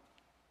nothing,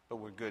 but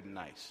we're good and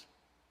nice.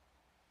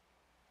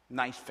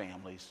 Nice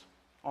families,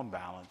 on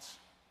balance.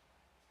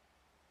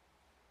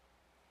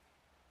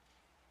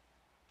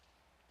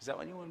 Is that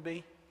what you want to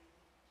be?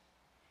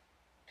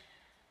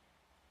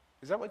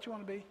 Is that what you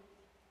want to be?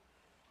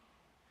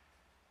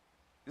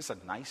 Is this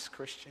a nice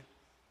Christian?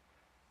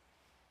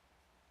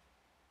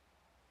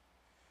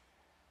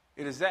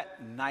 It is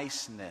that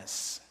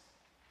niceness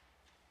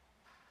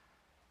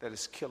that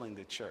is killing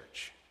the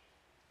church.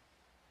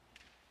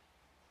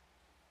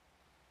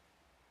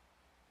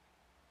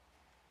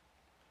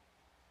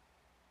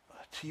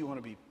 Do you want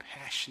to be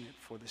passionate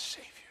for the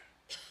Savior?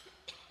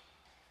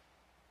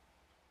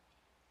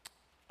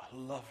 A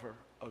lover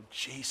of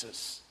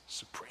Jesus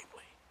supremely.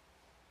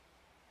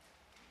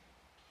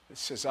 It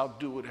says, I'll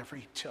do whatever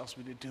he tells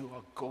me to do.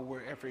 I'll go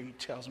wherever he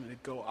tells me to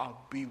go.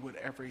 I'll be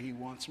whatever he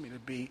wants me to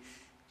be.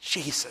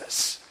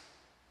 Jesus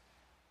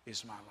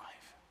is my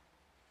life.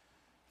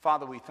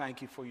 Father, we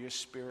thank you for your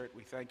Spirit.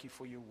 We thank you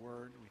for your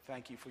word. We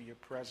thank you for your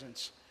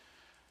presence.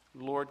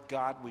 Lord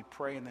God, we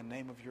pray in the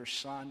name of your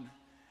Son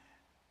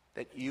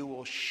that you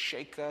will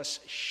shake us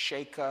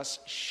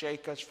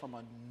from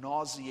a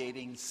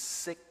nauseating,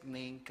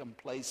 sickening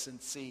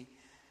complacency.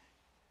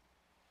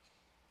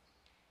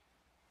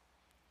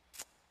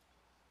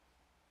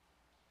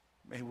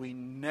 May we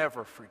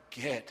never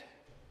forget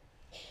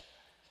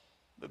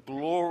the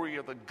glory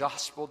of the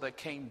gospel that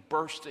came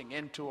bursting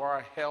into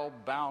our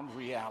hell-bound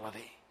reality.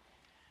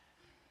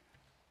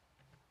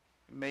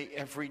 May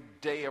every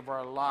day of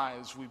our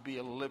lives we be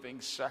a living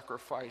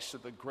sacrifice to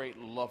the great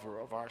lover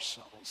of our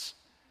souls.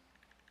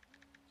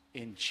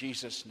 In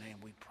Jesus' name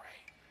we pray.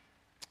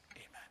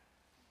 Amen.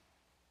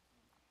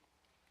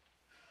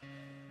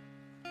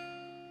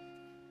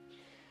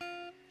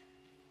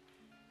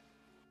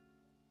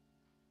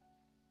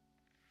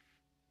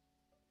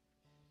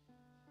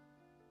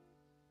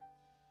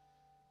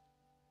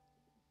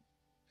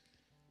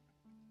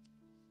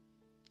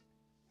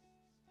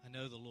 I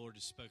know the Lord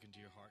has spoken to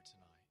your heart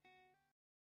tonight.